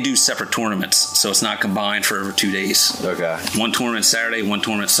 And they do separate tournaments, so it's not combined for over 2 days. Okay. One tournament Saturday, one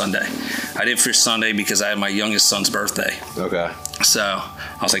tournament Sunday. I didn't fish Sunday because I had my youngest son's birthday. Okay. So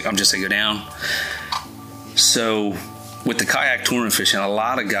I was like, I'm just going to go down. So with the kayak tournament fishing, a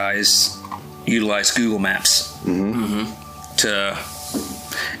lot of guys utilize Google Maps. Mm-hmm.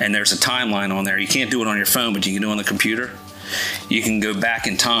 And there's a timeline on there. You can't do it on your phone, but you can do it on the computer. You can go back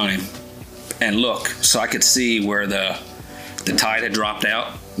in time and look. So I could see where the tide had dropped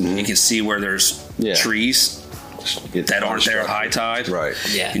out. Mm-hmm. You can see where there's trees. that aren't there at high tide. Right.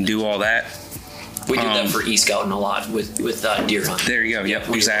 Yeah. And do all that. We do that for e-scouting a lot with deer hunting. There you go. Yep,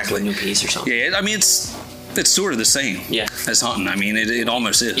 exactly. A new piece or something. Yeah, I mean, it's sort of the same as hunting. I mean, it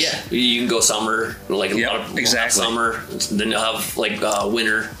almost is. Yeah, you can go summer, like a lot of exactly. summer, then you'll have like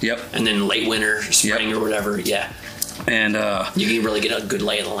winter, and then late winter, spring or whatever. Yeah, and you can really get a good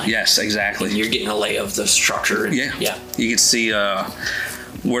lay of the land. Yes, exactly. And you're getting a lay of the structure. And, yeah, you can see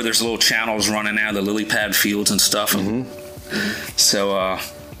where there's little channels running out of the lily pad fields and stuff. So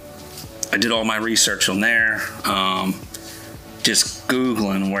I did all my research on there. Just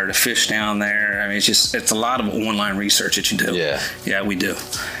Googling where to fish down there. I mean, it's a lot of online research that you do. Yeah, we do.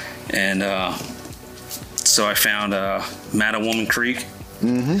 And so I found Mattawoman Creek.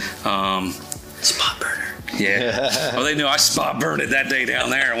 Spot burner. Yeah. Well, they knew I spot burned it that day down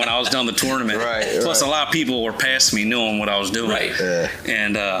there when I was done the tournament. Plus, a lot of people were past me knowing what I was doing.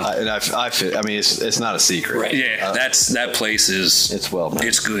 And I mean, it's not a secret. Yeah, that place is. It's well known.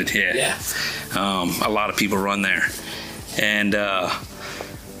 It's good. Yeah. A lot of people run there. And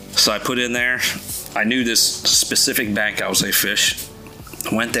so I put in there. I knew this specific bank I was going to fish.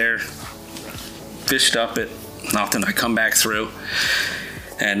 I went there, fished up it, nothing. I come back through,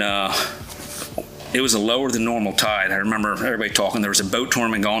 and it was a lower than normal tide. I remember everybody talking. There was a boat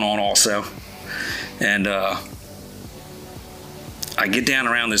tournament going on also. And I get down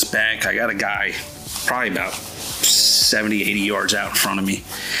around this bank. I got a guy probably about 70, 80 yards out in front of me.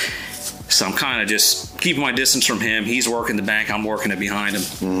 So I'm kind of just keeping my distance from him. He's working the bank. I'm working it behind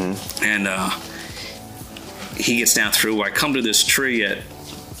him. And he gets down through. I come to this tree that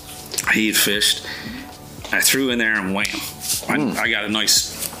he had fished. I threw in there and wham. I got a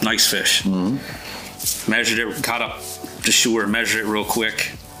nice fish. Measured it, got up to shore, measured it real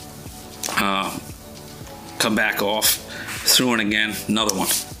quick. Come back off, threw in again, another one.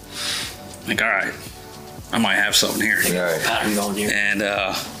 Like, all right, I might have something here. Pattern going here. And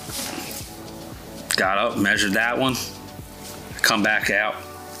got up, measured that one, come back out,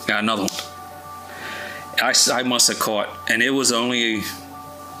 got another one. I must have caught, and it was only,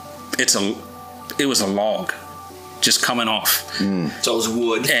 it was a log just coming off. So it was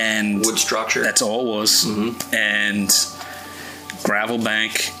wood and wood structure. That's all it was. And gravel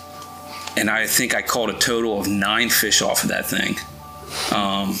bank, and I think I caught a total of 9 fish off of that thing.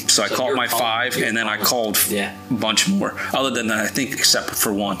 So I caught my 5, and then I called a bunch more. Other than that, I think except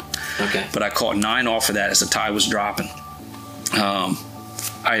for one. Okay. But I caught 9 off of that as the tide was dropping. I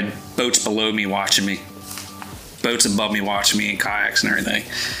had boats below me watching me, boats above me watching me, and kayaks and everything.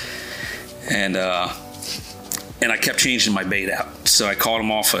 And I kept changing my bait out. So I caught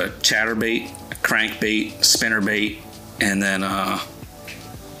them off a chatterbait, a crankbait, spinnerbait, and then I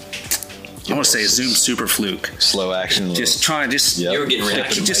want to say a Zoom Super Fluke. Slow action. Just trying to you were getting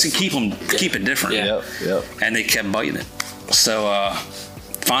reaction. Just to keep it different. Yep. And they kept biting it. So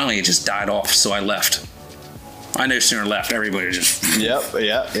finally it just died off. So I left. I no sooner left. Everybody just. Yeah.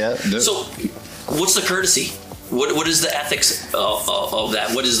 So what's the courtesy? What is the ethics of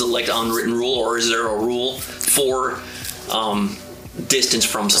that? What is the unwritten rule, or is there a rule for distance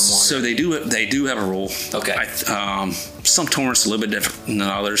from someone? So they do have a rule. Okay. Some tournaments a little bit different than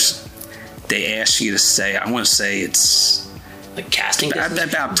others. They ask you to say, I want to say it's like casting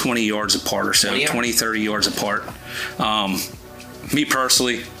distance? About 20 yards apart or so, 20, 30 yards apart. Me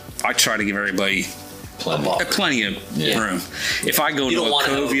personally, I try to give everybody plenty of room. If I go to a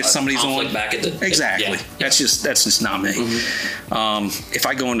cove, if somebody's on, back at the, exactly. That's just not me. If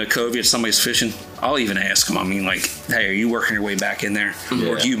I go into a cove, if somebody's fishing, I'll even ask them. I mean, like, hey, are you working your way back in there,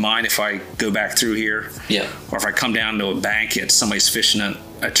 or do you mind if I go back through here? Or if I come down to a bank, yet somebody's fishing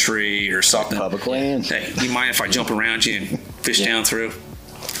a tree or something. Public land. Hey, you mind if I jump around you and fish down through?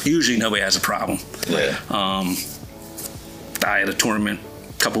 Usually nobody has a problem. I had a tournament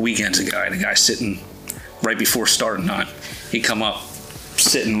a couple weekends ago. I had a guy sitting right before starting hunt. He come up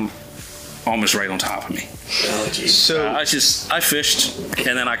sitting almost right on top of me. Oh, geez. So I fished,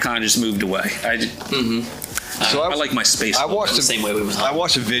 and then I kind of just moved away. So I like my space. I watched the same way we was I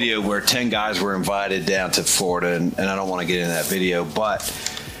watched a video where 10 guys were invited down to Florida, and I don't want to get into that video, but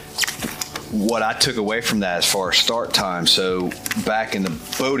what I took away from that as far as start time, so back in the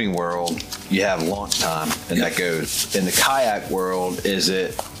boating world, you have launch time, and that goes. In the kayak world,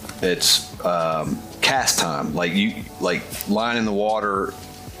 it's cast time, like line in the water,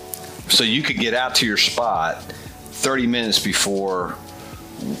 so you could get out to your spot 30 minutes before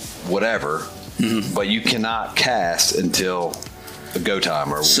whatever, but you cannot cast until the go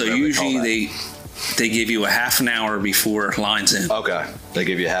time or so usually they give you a half an hour before lines in. Okay, they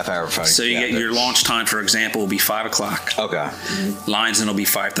give you a half hour before. So you get your launch time, for example, will be 5 o'clock. Okay. Lines in will be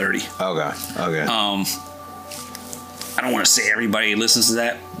 5:30. Okay. I don't want to say everybody listens to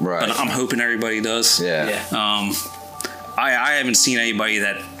that, right? But I'm hoping everybody does. Yeah. I haven't seen anybody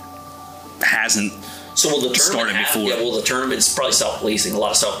that hasn't. So will the started before? Yeah. Well, the tournament's probably self-policing. A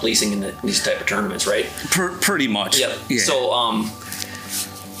lot of self-policing in these type of tournaments, right? Pretty much. Yep. Yeah. So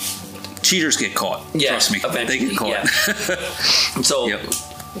cheaters get caught. Yeah. Trust me, they get caught. Yeah. So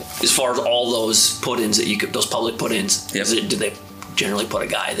as far as all those put-ins those public put-ins, do they generally put a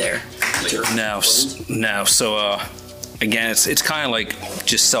guy there? No. So again, it's kind of like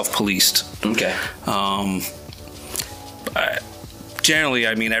just self-policed. Okay. Generally,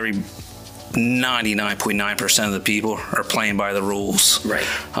 I mean, 99.9% of the people are playing by the rules. Right.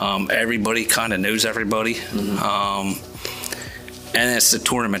 Everybody kind of knows everybody. Mm-hmm. And it's the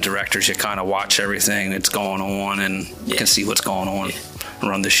tournament directors. You kind of watch everything that's going on and can see what's going on and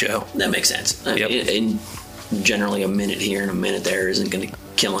run the show. That makes sense. And generally a minute here and a minute there isn't going to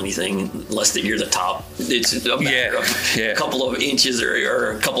kill anything unless you're the top. It's a matter of a couple of inches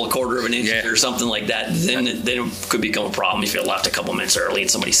or a couple of quarter of an inch or something like that. Then it could become a problem if you left a couple minutes early and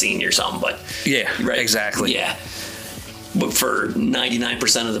somebody's seen you or something. But exactly. Yeah. But for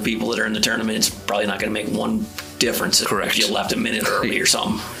 99% of the people that are in the tournament, it's probably not going to make one difference. Correct. If you left a minute early or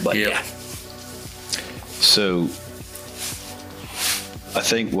something. But So I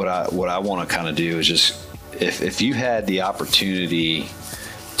think what I want to kind of do is just if you had the opportunity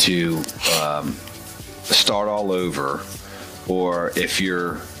to start all over, or if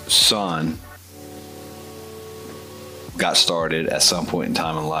your son got started at some point in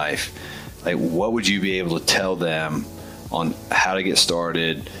time in life, like what would you be able to tell them on how to get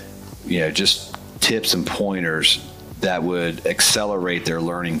started? Just tips and pointers that would accelerate their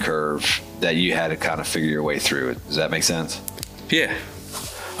learning curve that you had to kind of figure your way through it. Does that make sense? Yeah.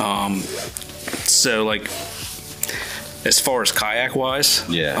 So like, as far as kayak wise,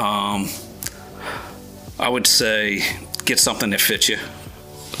 I would say get something that fits you,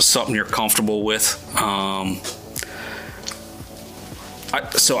 something you're comfortable with.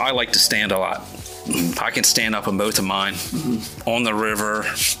 So I like to stand a lot. I can stand up in both of mine on the river,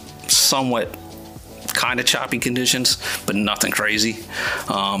 somewhat kind of choppy conditions, but nothing crazy.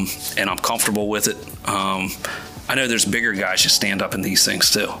 And I'm comfortable with it. I know there's bigger guys that stand up in these things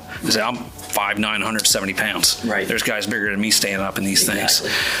too. I'm 5'9", 170 pounds. Right. There's guys bigger than me standing up in these things.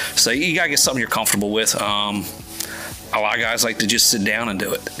 So you gotta get something you're comfortable with. A lot of guys like to just sit down and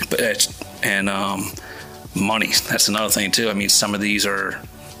do it. Money, that's another thing too. I mean, some of these are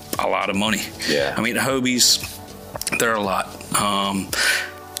a lot of money. Yeah. I mean, Hobies, they're a lot.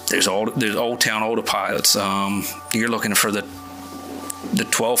 There's Old Town Older pilots. You're looking for the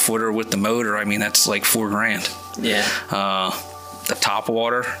 12-footer with the motor. I mean, that's like $4,000. Yeah. The top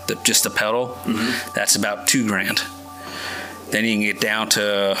water, just the pedal, that's about $2,000. Then you can get down to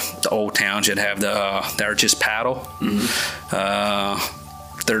the old towns that have they're just paddle.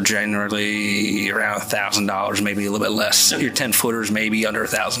 They're generally around $1,000, maybe a little bit less. Your 10-footers maybe under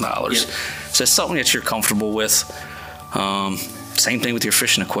 $1,000. So it's something that you're comfortable with. Same thing with your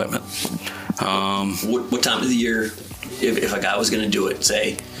fishing equipment. What time of the year, if a guy was going to do it,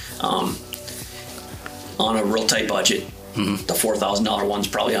 say, on a real tight budget, the $4,000 one's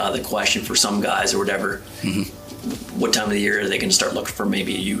probably out of the question for some guys or whatever. What time of the year are they going to start looking for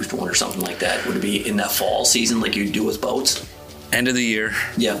maybe a used one or something like that? Would it be in that fall season like you do with boats? End of the year.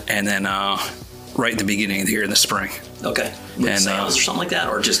 Yeah. And then right in the beginning of the year in the spring. Okay. With sales or something like that?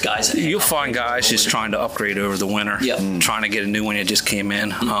 Or just guys? You'll find guys just trying to upgrade over the winter. Trying to get a new one that just came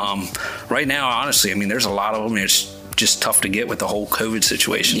in. Right now, honestly, I mean, there's a lot of them. It's just tough to get with the whole COVID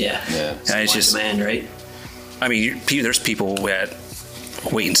situation. And it's just demand, right? I mean, there's people that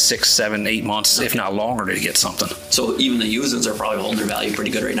waiting 6, 7, 8 months, if not longer, to get something. So even the used ones are probably holding their value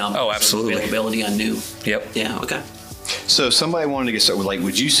pretty good right now. Oh, absolutely. Availability on new. Yep. Yeah. Okay. So if somebody wanted to get started, like,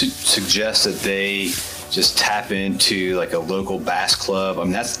 would you suggest that they just tap into like a local bass club? I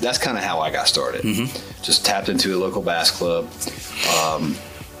mean, that's kind of how I got started. Just tapped into a local bass club.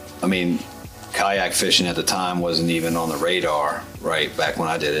 I mean, kayak fishing at the time wasn't even on the radar, right? Back when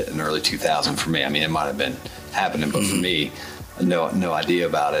I did it in early 2000 for me. I mean, it might have been happening, but for me, no idea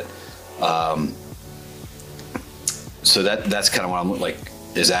about it. So that's kind of what I'm like.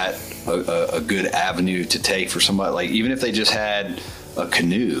 Is that a good avenue to take for somebody? Like, even if they just had a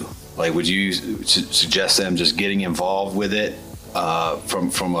canoe, like, would you suggest them just getting involved with it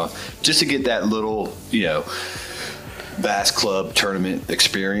from a just to get that little, bass club tournament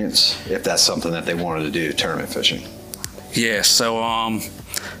experience, if that's something that they wanted to do, tournament fishing? Yeah. So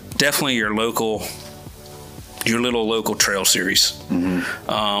definitely your little local trail series.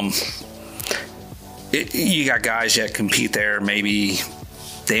 You got guys that compete there. Maybe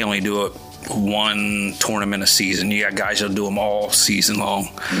they only do it one tournament a season. You got guys that'll do them all season long.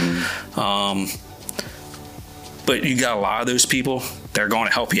 But you got a lot of those people, they're going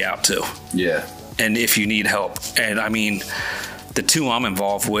to help you out too. Yeah. And if you need help. And I mean, the two I'm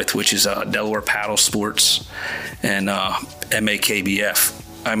involved with, which is Delaware Paddle Sports and MAKBF.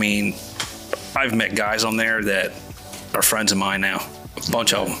 I mean, I've met guys on there that are friends of mine now, a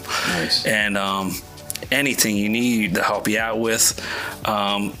bunch of them. Nice. And anything you need to help you out with.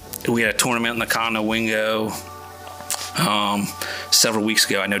 We had a tournament in the Conowingo several weeks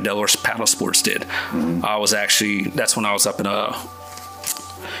ago. I know Delaware Paddle Sports did. That's when I was up in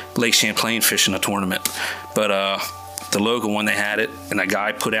Lake Champlain fishing a tournament. But the local one, they had it, and a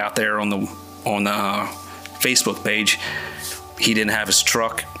guy put out there on the Facebook page, he didn't have his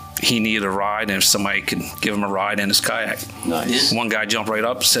truck. He needed a ride, and if somebody could give him a ride in his kayak. Nice. One guy jumped right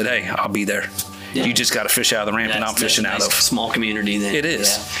up and said, "Hey, I'll be there." Yeah. You just got to fish out of the ramp, and I'm fishing out of. Small community then. It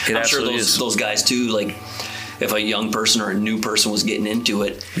is. Yeah. It I'm sure those guys too, like if a young person or a new person was getting into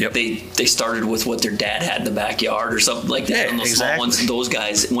it, they started with what their dad had in the backyard or something like that. Yeah, and those small ones, those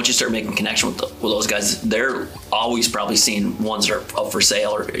guys, once you start making connection with those guys, they're always probably seeing ones that are up for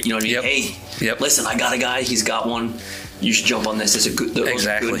sale, or you know what I mean? Hey, listen, I got a guy, he's got one. You should jump on this. It's a good. Those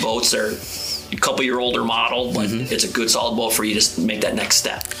good boats are a couple-year-older model, but it's a good solid boat for you to make that next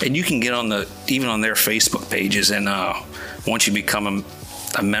step. And you can get on even on their Facebook pages, and once you become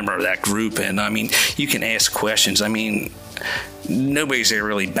a member of that group, and I mean, you can ask questions. I mean, nobody's there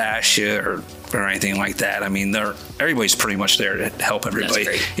really bash you or anything like that. I mean, everybody's pretty much there to help everybody.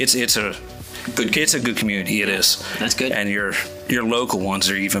 That's great. It's a good community. It is. That's good. And your local ones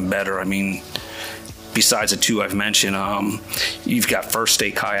are even better. I mean, besides the two I've mentioned, you've got First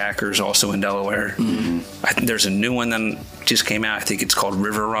State Kayakers also in Delaware. There's a new one that just came out. I think it's called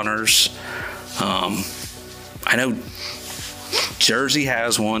River Runners. I know Jersey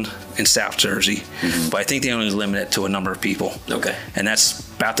has one in South Jersey, but I think they only limit it to a number of people. Okay. And that's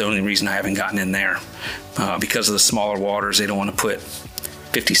about the only reason I haven't gotten in there. Because of the smaller waters, they don't want to put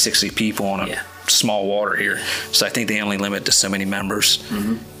 50, 60 people on a small water here. So I think they only limit to so many members.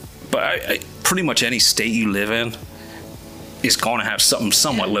 But pretty much any state you live in is going to have something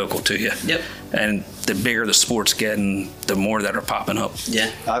somewhat local to you. Yep. And the bigger the sport's getting, the more that are popping up.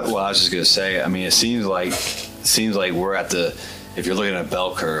 Yeah. I was just going to say, I mean, it seems like we're at if you're looking at a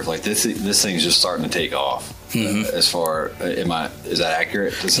bell curve, like this thing's just starting to take off. As far, is that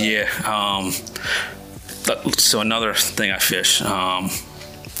accurate to say? Yeah. So another thing I fish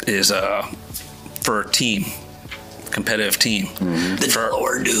is for a team. Competitive team. The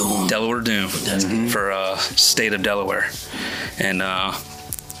Delaware Doom for state of Delaware, and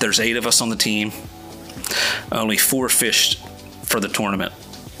there's 8 of us on the team. Only 4 fished for the tournament.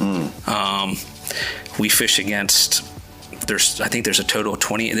 We fish against I think there's a total of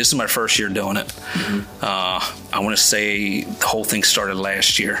 20. This is my first year doing it. I want to say the whole thing started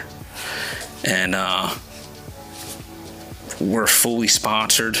last year, and we're fully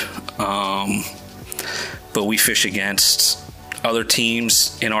sponsored. But we fish against other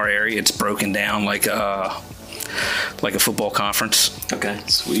teams in our area. It's broken down like a football conference. Okay,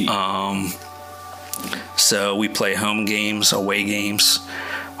 sweet. So we play home games, away games.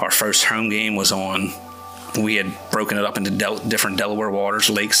 Our first home game was we had broken it up into different Delaware waters,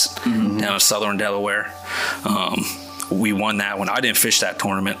 lakes down in southern Delaware. We won that one. I didn't fish that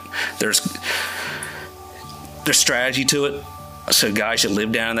tournament. There's strategy to it. So guys that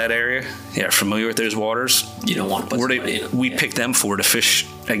live down in that area, are familiar with those waters. You don't want to put we pick them to fish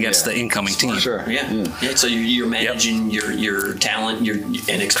against the incoming team. Sure. Yeah. So you're managing your talent,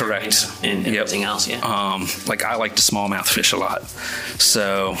 and experience, and everything else. Yeah. Like I like to smallmouth fish a lot,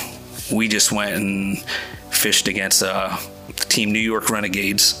 so we just went and fished against Team New York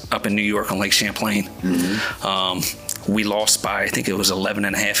Renegades up in New York on Lake Champlain. We lost by, I think it was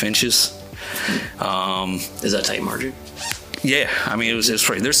 11.5 inches. Is that tight margin? Yeah, I mean, it was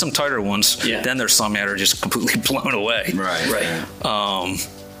pretty. There's some tighter ones. Yeah. Then there's some that are just completely blown away. Right.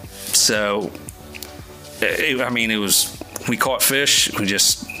 So, it was, we caught fish, we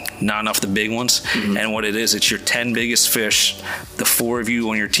just, not enough of the big ones. And what it is, it's your 10 biggest fish the 4 of you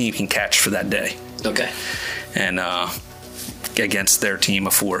on your team can catch for that day. Okay. And against their team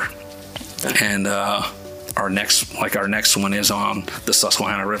of 4. Okay. And our next one is on the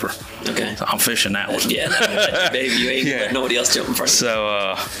Susquehanna River. Okay. So I'm fishing that one. Yeah, baby, you ain't let nobody else jump in front of you.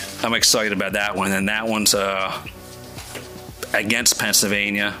 So I'm excited about that one, and that one's against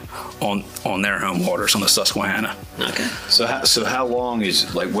Pennsylvania on their home waters on the Susquehanna. Okay. So how long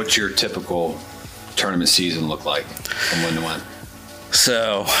is, like, what's your typical tournament season look like from when to when?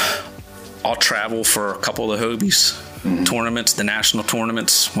 So I'll travel for a couple of the Hobies tournaments, the national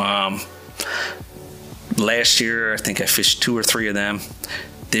tournaments. Last year, I think I fished 2 or 3 of them.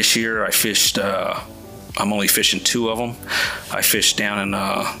 This year, I fished. I'm only fishing 2 of them. I fished down in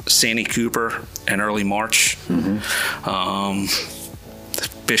Sandy Cooper in early March.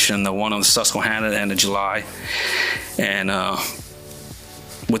 Fishing the one on the Susquehanna at the end of July, and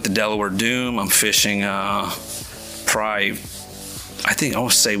with the Delaware Doom, I'm fishing probably. I think I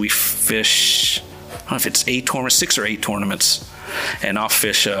want to say we fish. I don't know if it's 8 tournaments, 6 or 8 tournaments, and I'll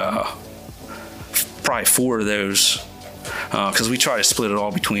fish probably 4 of those because we try to split it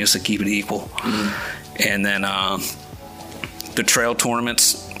all between us to keep it equal. And then the trail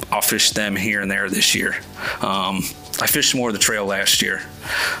tournaments, I'll fish them here and there this year. I fished more of the trail last year.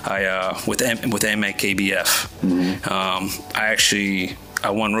 With MAKBF. I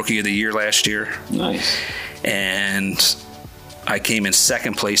won Rookie of the Year last year. Nice. And I came in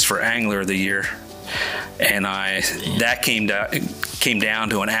 2nd place for Angler of the Year, and that came down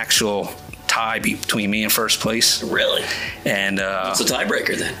to an actual tie between me and 1st place. Really? And what's the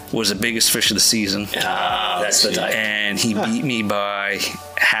tiebreaker then? Was the biggest fish of the season. That's the tie. And he beat me by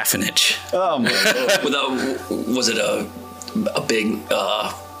half an inch. Oh my God. Was it a big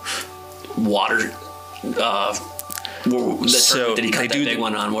water? So did he cut that big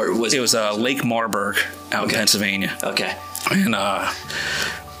one on? Where was it? Was Lake Marburg out in Pennsylvania. Okay. And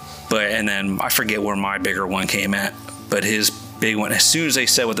and then I forget where my bigger one came at, but his big one. As soon as they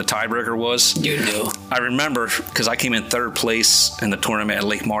said what the tiebreaker was, you knew. I remember because I came in 3rd place in the tournament at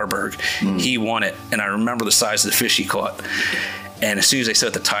Lake Marburg. He won it, and I remember the size of the fish he caught. And as soon as they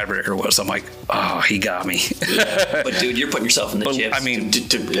said what the tiebreaker was, I'm like, oh, he got me. Yeah. But dude, you're putting yourself in the chips. I mean, to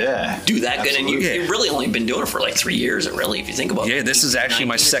do that good, and you've really only been doing it for like 3 years. And really, if you think about it, this is actually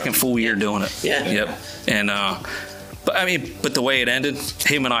my 2nd full year doing it. Yeah. Yep. And but the way it ended,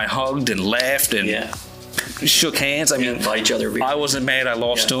 him and I hugged and laughed and shook hands. I mean, by each other. I wasn't mad. I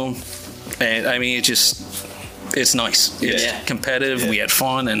lost to him, and I mean, it's nice. It's competitive. We had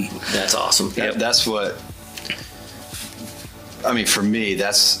fun, and that's awesome. That's what. I mean, for me,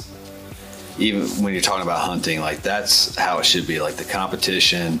 that's even when you're talking about hunting, like that's how it should be. Like the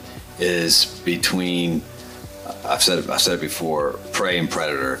competition is between. I've said it before, prey and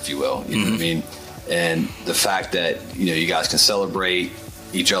predator, if you will. You know what I mean? And the fact that you guys can celebrate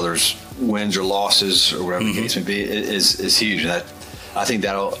each other's wins or losses or whatever the case may be is huge. And I think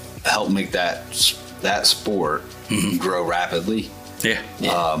that'll help make that sport grow rapidly.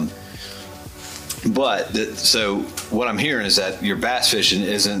 So what I'm hearing is that your bass fishing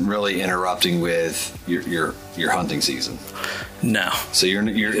isn't really interrupting with your hunting season. No. So you're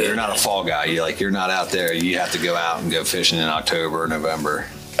not a fall guy. You're not out there. You have to go out and go fishing in October or November.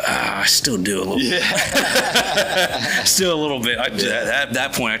 I still do a little bit. Still a little bit. At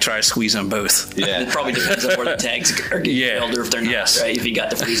that point, I try to squeeze them both. Yeah. It probably depends on where the tags are getting filled or if they're not, right? If you got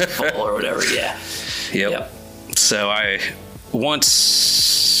the freezer full or whatever, Yep. So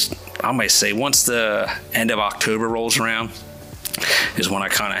once the end of October rolls around is when I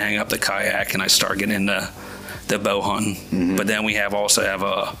kind of hang up the kayak and I start getting into the bow hunting. But then we also have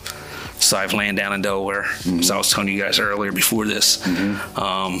a I've land down in Delaware. So I was telling you guys earlier before this.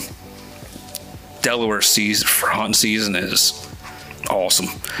 Delaware season for hunting season is awesome.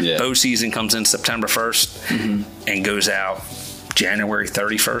 Bow season comes in September 1st and goes out January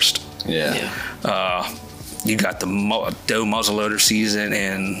 31st. You got the doe muzzleloader season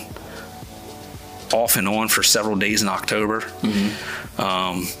and off and on for several days in October.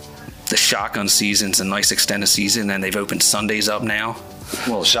 The shotgun season's a nice extended season, and they've opened Sundays up now.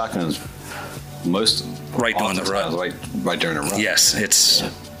 Well, shotguns right during the rut. Right during the rut. Yes, it's.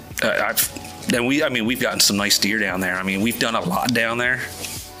 We've gotten some nice deer down there. I mean, we've done a lot down there.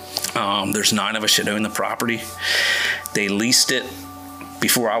 There's 9 of us that own the property. They leased it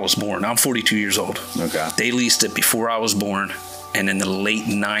before I was born. I'm 42 years old. Okay. They leased it before I was born, and in the late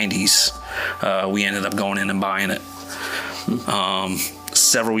 90s, we ended up going in and buying it.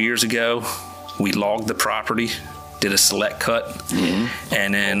 Several years ago, we logged the property, did a select cut,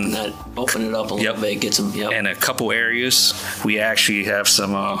 and then open it up a little bit, get some. And a couple areas, we actually have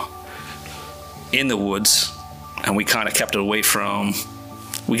some in the woods, and we kind of kept it away from.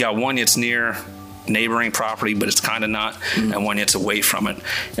 We got one that's near neighboring property, but it's kind of not, and one that's away from it,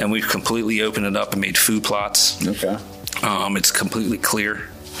 and we've completely opened it up and made food plots. Okay. It's completely clear,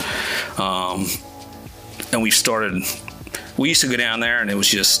 and we started. We used to go down there, and it was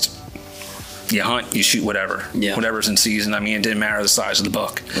just you hunt, you shoot whatever, whatever's in season. I mean, it didn't matter the size of the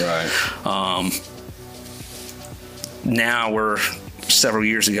buck. Right. Now we're several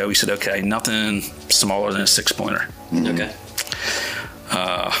years ago. We said, okay, nothing smaller than a 6-pointer. Okay.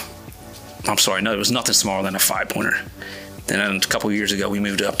 I'm sorry, no, it was nothing smaller than a 5-pointer. then a couple of years ago, we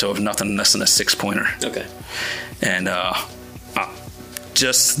moved up to nothing less than a 6-pointer. Okay. And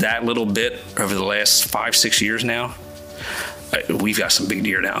just that little bit over the last 5-6 years now, we've got some big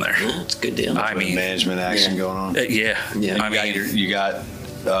deer down there. Yeah, it's a good deal. I mean, management action going on. Yeah. I mean, you got.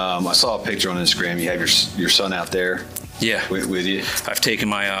 I saw a picture on Instagram. You have your son out there. Yeah. With you. I've taken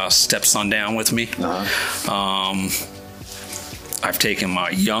my stepson down with me. I've taken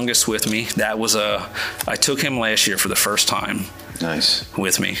my youngest with me. That was I took him last year for the first time. Nice.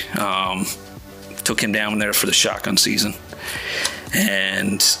 With me. Took him down there for the shotgun season,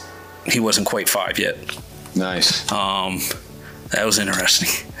 and he wasn't quite 5 yet. Nice. That was interesting.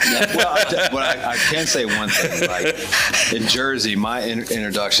 Yeah. Well, I can say one thing. Like in Jersey, my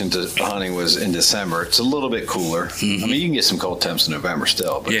introduction to hunting was in December. It's a little bit cooler. Mm-hmm. I mean, you can get some cold temps in November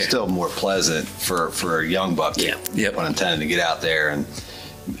still, but it's still more pleasant for a young buck. Yeah. Yep. Pun intended, to get out there and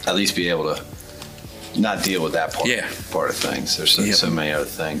at least be able to not deal with that part of things. There's so many other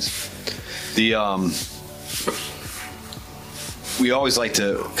things. We always like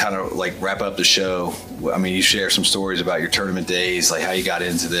to kind of like wrap up the show. I mean, you share some stories about your tournament days, like how you got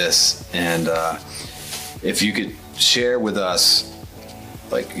into this. And if you could share with us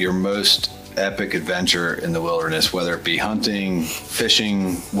like your most epic adventure in the wilderness, whether it be hunting,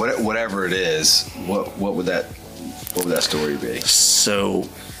 fishing, whatever it is, what would that story be? So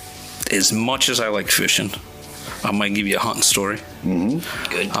as much as I like fishing, I might give you a hunting story. Mm-hmm.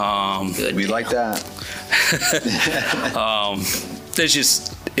 Good. Good. We like that.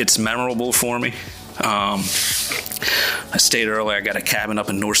 It's memorable for me. I stated earlier, I got a cabin up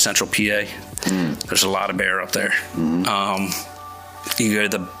in north central PA. There's a lot of bear up there. You go to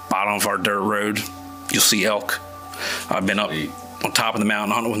the bottom of our dirt road, you'll see elk. I've been up on top of the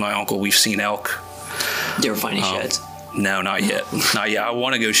mountain hunting with my uncle. We've seen elk. Do you ever find any sheds? No, not yet. Not yet. I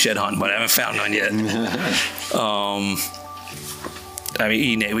want to go shed hunting, but I haven't found none yet. I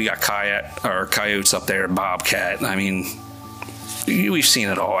mean, we got kayak or coyotes up there, bobcat. I mean, we've seen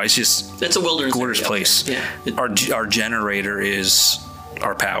it all. It's a wilderness gorgeous place. Yeah. Our generator is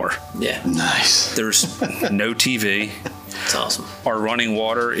our power. Yeah. Nice. There's no TV. It's awesome. Our running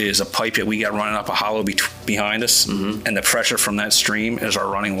water is a pipe that we got running up a hollow behind us, and the pressure from that stream is our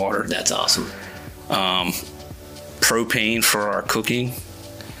running water. That's awesome. Propane for our cooking,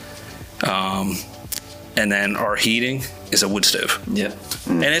 and then our heating is a wood stove. Yep.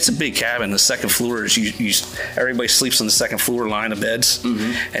 And it's a big cabin. The second floor is everybody sleeps on the second floor line of beds,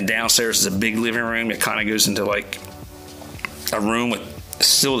 and downstairs is a big living room. It kind of goes into like a room with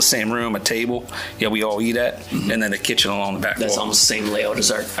still the same room, a table. Yeah, we all eat at, and then the kitchen along the back That's wall. almost the same layout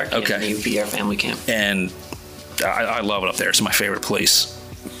as our camp, our family camp. And I love it up there. It's my favorite place.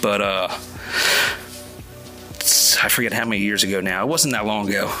 But I forget how many years ago now. It wasn't that long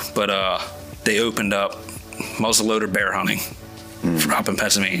ago, but they opened up muzzleloader bear hunting up in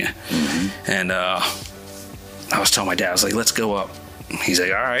Pennsylvania. And I was telling my dad, I was like, let's go up. He's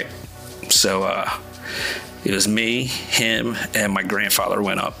like, all right. So it was me, him, and my grandfather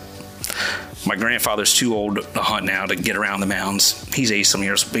went up. My grandfather's too old to hunt now to get around the mountains. He's 80-some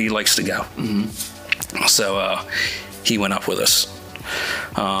years, but he likes to go. So he went up with us.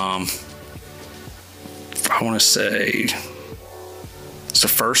 I want to say it's the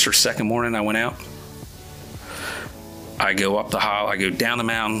first or second morning I went out. I go up the hollow, I go down the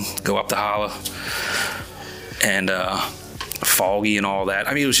mountain, go up the hollow, and foggy and all that.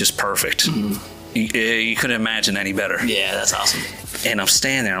 I mean, it was just perfect. You couldn't imagine any better. Yeah, that's awesome. And I'm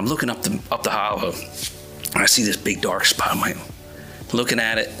standing there, I'm looking up the hollow, and I see this big dark spot. I'm like, looking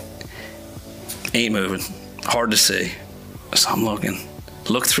at it, ain't moving, hard to see. So I'm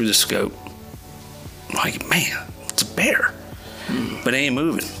look through the scope. I'm like, man, it's a bear, but it ain't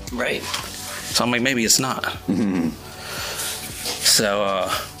moving. Right. So I'm like, maybe it's not. So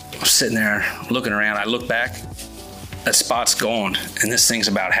I'm sitting there looking around. I look back, that spot's gone, and this thing's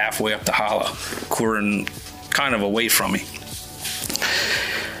about halfway up the hollow, quartering kind of away from me.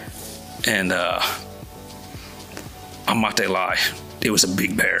 And I'm not gonna lie, it was a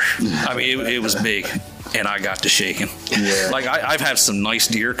big bear. I mean, it was big, and I got to shaking. Yeah. Like I've had some nice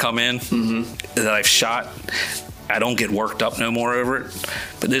deer come in that I've shot. I don't get worked up no more over it,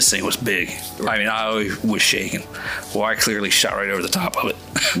 but this thing was big. I mean, I was shaking. Well, I clearly shot right over the top of it.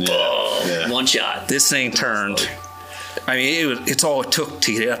 Yeah. One shot. This thing turned. I mean, it's all it took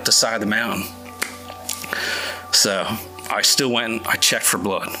to get up the side of the mountain. So I still went and I checked for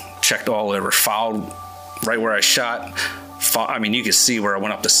blood, checked all over, followed right where I shot. I mean, you could see where I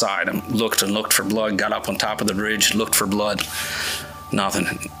went up the side and looked for blood, got up on top of the ridge, looked for blood,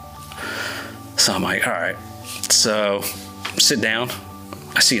 nothing. So I'm like, all right. So sit down,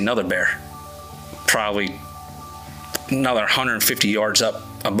 I see another bear, probably another 150 yards up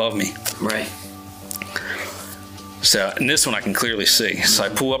above me. Right. So, and this one I can clearly see. So I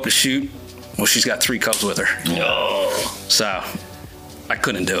pull up to shoot. Well, she's got 3 cubs with her. Oh. So I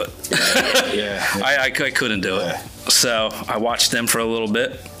couldn't do it. Yeah. I couldn't do it. So I watched them for a little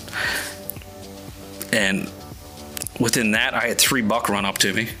bit. And within that, I had 3 buck run up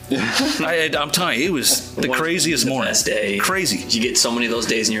to me. I'm telling you, it was the craziest morning. Best day. Crazy. You get so many of those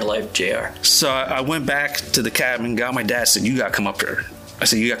days in your life, JR. So I went back to the cabin, got my dad, said, you got to come up there. I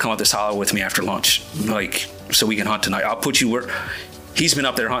said, you got to come up this hollow with me after lunch, like, so we can hunt tonight. I'll put you where. He's been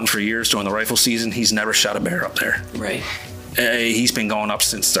up there hunting for years during the rifle season. He's never shot a bear up there. Right. He's been going up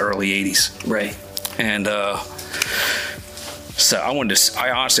since the early 80s. Right. And so I wanted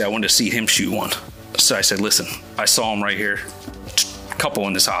to see him shoot one. So I said, listen, I saw him right here, a couple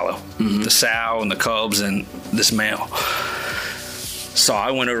in this hollow, the sow and the cubs and this male. So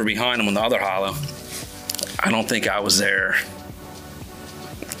I went over behind him on the other hollow. I don't think I was there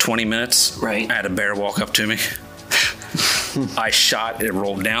 20 minutes. Right. I had a bear walk up to me. I shot, it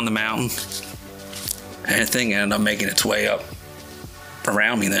rolled down the mountain, and the thing ended up making its way up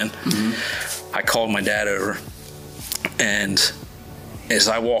around me then. I called my dad over, and as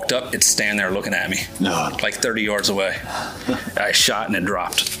I walked up, it's standing there looking at me, like 30 yards away. I shot and it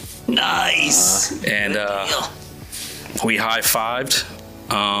dropped. Nice. And we high-fived,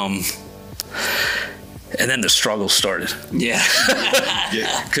 and then the struggle started. Yeah.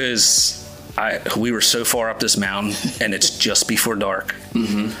 Because we were so far up this mountain, and it's just before dark.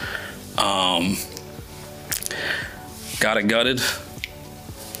 Got it gutted.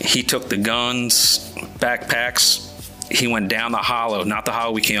 He took the guns, backpacks. He went down the hollow, not the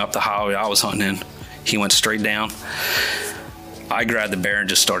hollow we came up, the hollow I was hunting in. He went straight down. I grabbed the bear and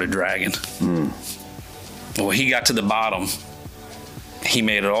just started dragging. Well, he got to the bottom. He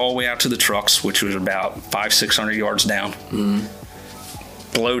made it all the way out to the trucks, which was about 500-600 yards down.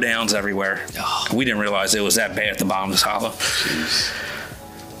 Blowdowns everywhere. We didn't realize it was that bad at the bottom of this hollow. Jeez.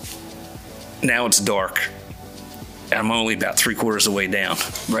 Now it's dark. I'm only about 3/4 of the way down.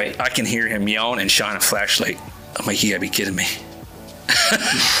 Right. I can hear him yelling and shine a flashlight. I'm like, you gotta be kidding me.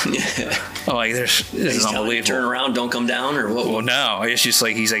 I'm like, this is unbelievable. Turn around, don't come down, or what? Well, no, it's just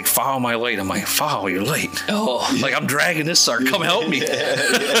like, he's like, follow my light. I'm like, follow your light. Oh. Like, I'm dragging this sucker. Come help me.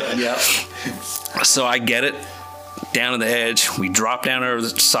 Yeah. So I get it. Down to the edge. We dropped down over the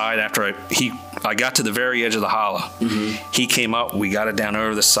side after I got to the very edge of the hollow. He came up. We got it down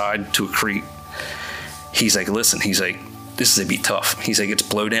over the side to a creek. He's like, listen, he's like, this is going to be tough. He's like, it's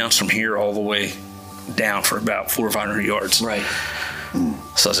blowdowns from here all the way down for about 400 or 500 yards. Right.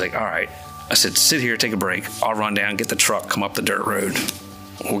 So I was like, all right. I said, sit here, take a break. I'll run down, get the truck, come up the dirt road.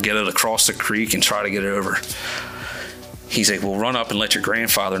 We'll get it across the creek and try to get it over. He's like, well, run up and let your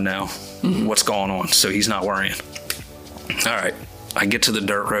grandfather know what's going on, so he's not worrying. All right. I get to the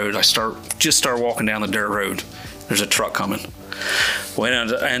dirt road. I start walking down the dirt road. There's a truck coming. Well,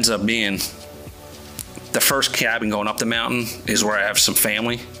 it ends up being the first cabin going up the mountain is where I have some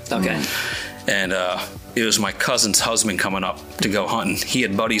family. Okay. And it was my cousin's husband coming up to go hunting. He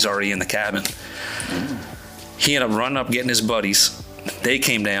had buddies already in the cabin. He ended up running up, getting his buddies. They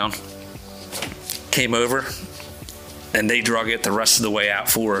came down, came over, and they drug it the rest of the way out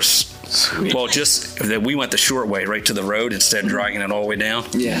for us. Sweet. Well, just that we went the short way right to the road instead of dragging it all the way down.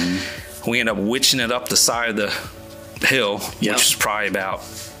 Yeah. We ended up witching it up the side of the hill, which is probably about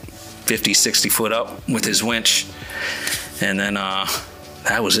 50, 60 foot up with his winch. And then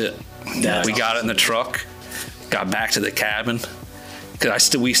that was it. We got it in the truck, got back to the cabin.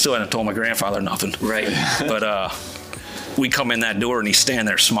 Cause we still hadn't told my grandfather nothing. Right. But we come in that door and he's standing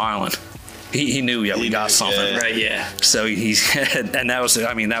there smiling. He knew, we got something. Yeah. Right, yeah. So and that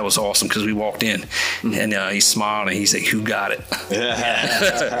was awesome because we walked in and he smiled and he's like, who got it?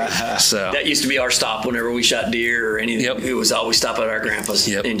 Yeah. So that used to be our stop whenever we shot deer or anything. Yep. It was always stop at our grandpa's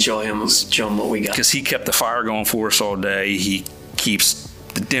and show him what we got. Because he kept the fire going for us all day. He keeps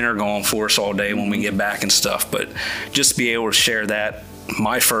the dinner going for us all day when we get back and stuff. But just to be able to share that,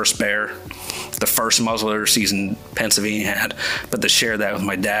 my first bear, the first muzzleloader season Pennsylvania had, but to share that with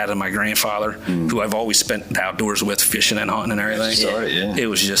my dad and my grandfather, who I've always spent outdoors with, fishing and hunting and everything. It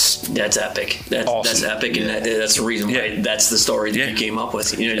was just that's epic. That's awesome. That's epic, and that's the reason why that's the story that you came up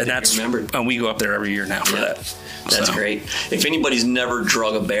with. You know, and that's remembered. And we go up there every year now for that. That's great. If anybody's never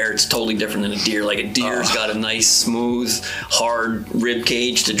drug a bear, it's totally different than a deer. Like a deer's got a nice, smooth, hard rib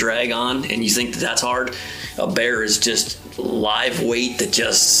cage to drag on, and you think that's hard. A bear is just live weight that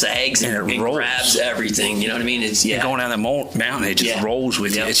just sags and grabs everything. You know what I mean? It's going down that mountain, it just rolls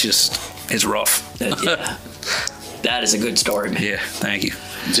with you. It's rough. That is a good story, man. Yeah, thank you.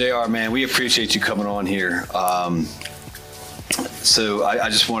 JR, man, we appreciate you coming on here. So I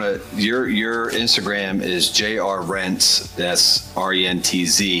just want to, your Instagram is JR Rentz, that's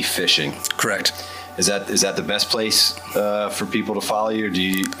RENTZ fishing. Correct. Is that the best place for people to follow you, or do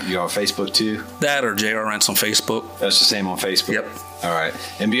you on Facebook too? That or JR Rentz on Facebook. That's the same on Facebook. Yep. All right,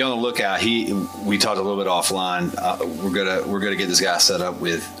 and be on the lookout. We talked a little bit offline. We're gonna get this guy set up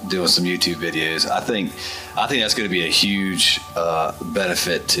with doing some YouTube videos. I think that's going to be a huge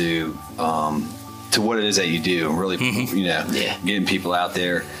benefit to what it is that you do. Really, getting people out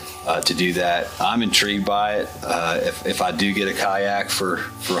there to do that. I'm intrigued by it. If I do get a kayak for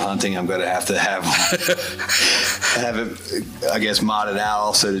hunting, I'm going to have it, I guess, modded out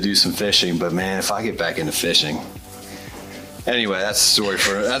also to do some fishing. But man, if I get back into fishing. Anyway, that's a story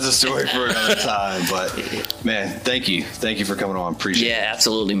for another time. But man, thank you for coming on. Appreciate it. Yeah,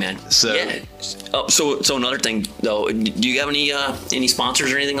 absolutely, man. So, so another thing though, do you have any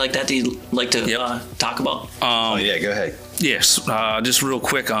sponsors or anything like that you'd like to talk about? Yeah, go ahead. Yes, just real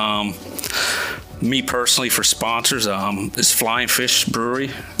quick. Me personally, for sponsors, is Flying Fish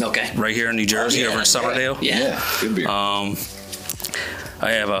Brewery. Okay. Right here in New Jersey, over in Summerdale. Yeah. Good beer.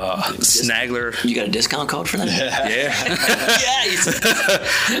 I have a Snagler. You got a discount code for that? Yeah.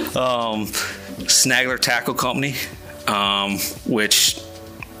 Snagler Tackle Company, which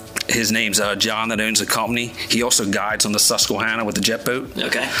his name's John that owns the company. He also guides on the Susquehanna with the jet boat.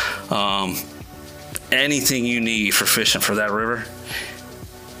 Okay. Anything you need for fishing for that river,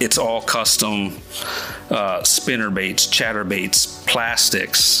 it's all custom spinner baits, chatter baits,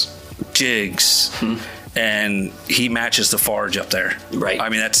 plastics, jigs. And he matches the forage up there. Right. I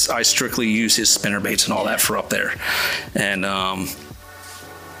mean, I strictly use his spinner baits and all that for up there. And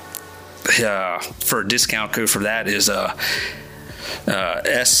for a discount code for that is STC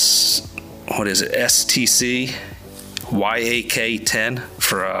YAK10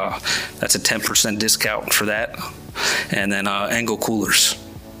 for that's a 10% discount for that. And then Angle Coolers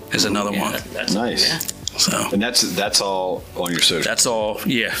is another one. That's nice. Yeah. So, and that's all on your social. That's all.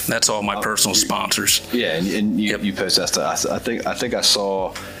 Yeah, that's all my personal sponsors. Yeah, and you post that stuff. I think I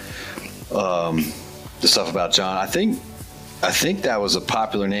saw the stuff about John. I think that was a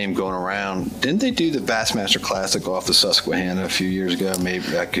popular name going around. Didn't they do the Bassmaster Classic off the Susquehanna a few years ago? Maybe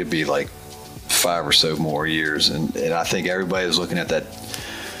that could be like 5 or so more years. And I think everybody was looking at that,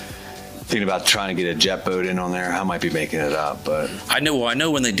 thinking about trying to get a jet boat in on there. I might be making it up, but I know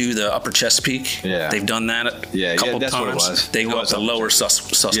when they do the Upper Chesapeake, they've done that a couple that's times. What it was. They go up to lower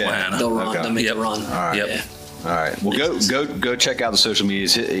Susquehanna. They'll run. They'll make it run. All right. Yep. Yeah. All right. Well, go check out the social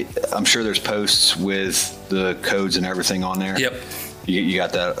medias. I'm sure there's posts with the codes and everything on there. Yep. You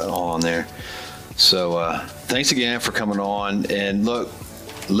got that all on there. So thanks again for coming on. And look,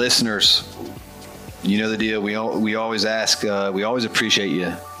 listeners, you know the deal. We always ask. We always appreciate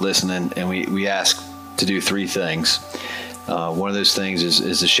you listening, and we ask to do 3 things. One of those things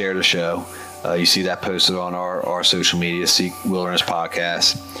is to share the show. You see that posted on our social media. Seek Wilderness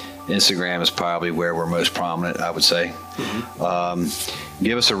Podcast. Instagram is probably where we're most prominent, I would say.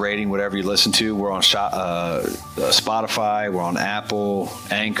 Give us a rating, whatever you listen to. We're on Spotify. We're on Apple,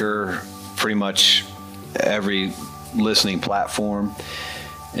 Anchor, pretty much every listening platform.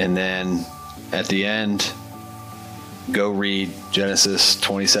 And then at the end, go read Genesis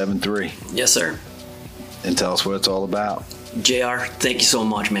 27:3. Yes, sir. And tell us what it's all about. JR, thank you so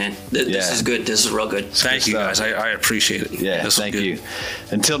much, man. This is good. This is real good. Thank you, guys. I appreciate it. Yeah, thank you.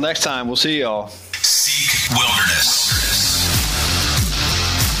 Until next time, we'll see y'all. Seek Wilderness.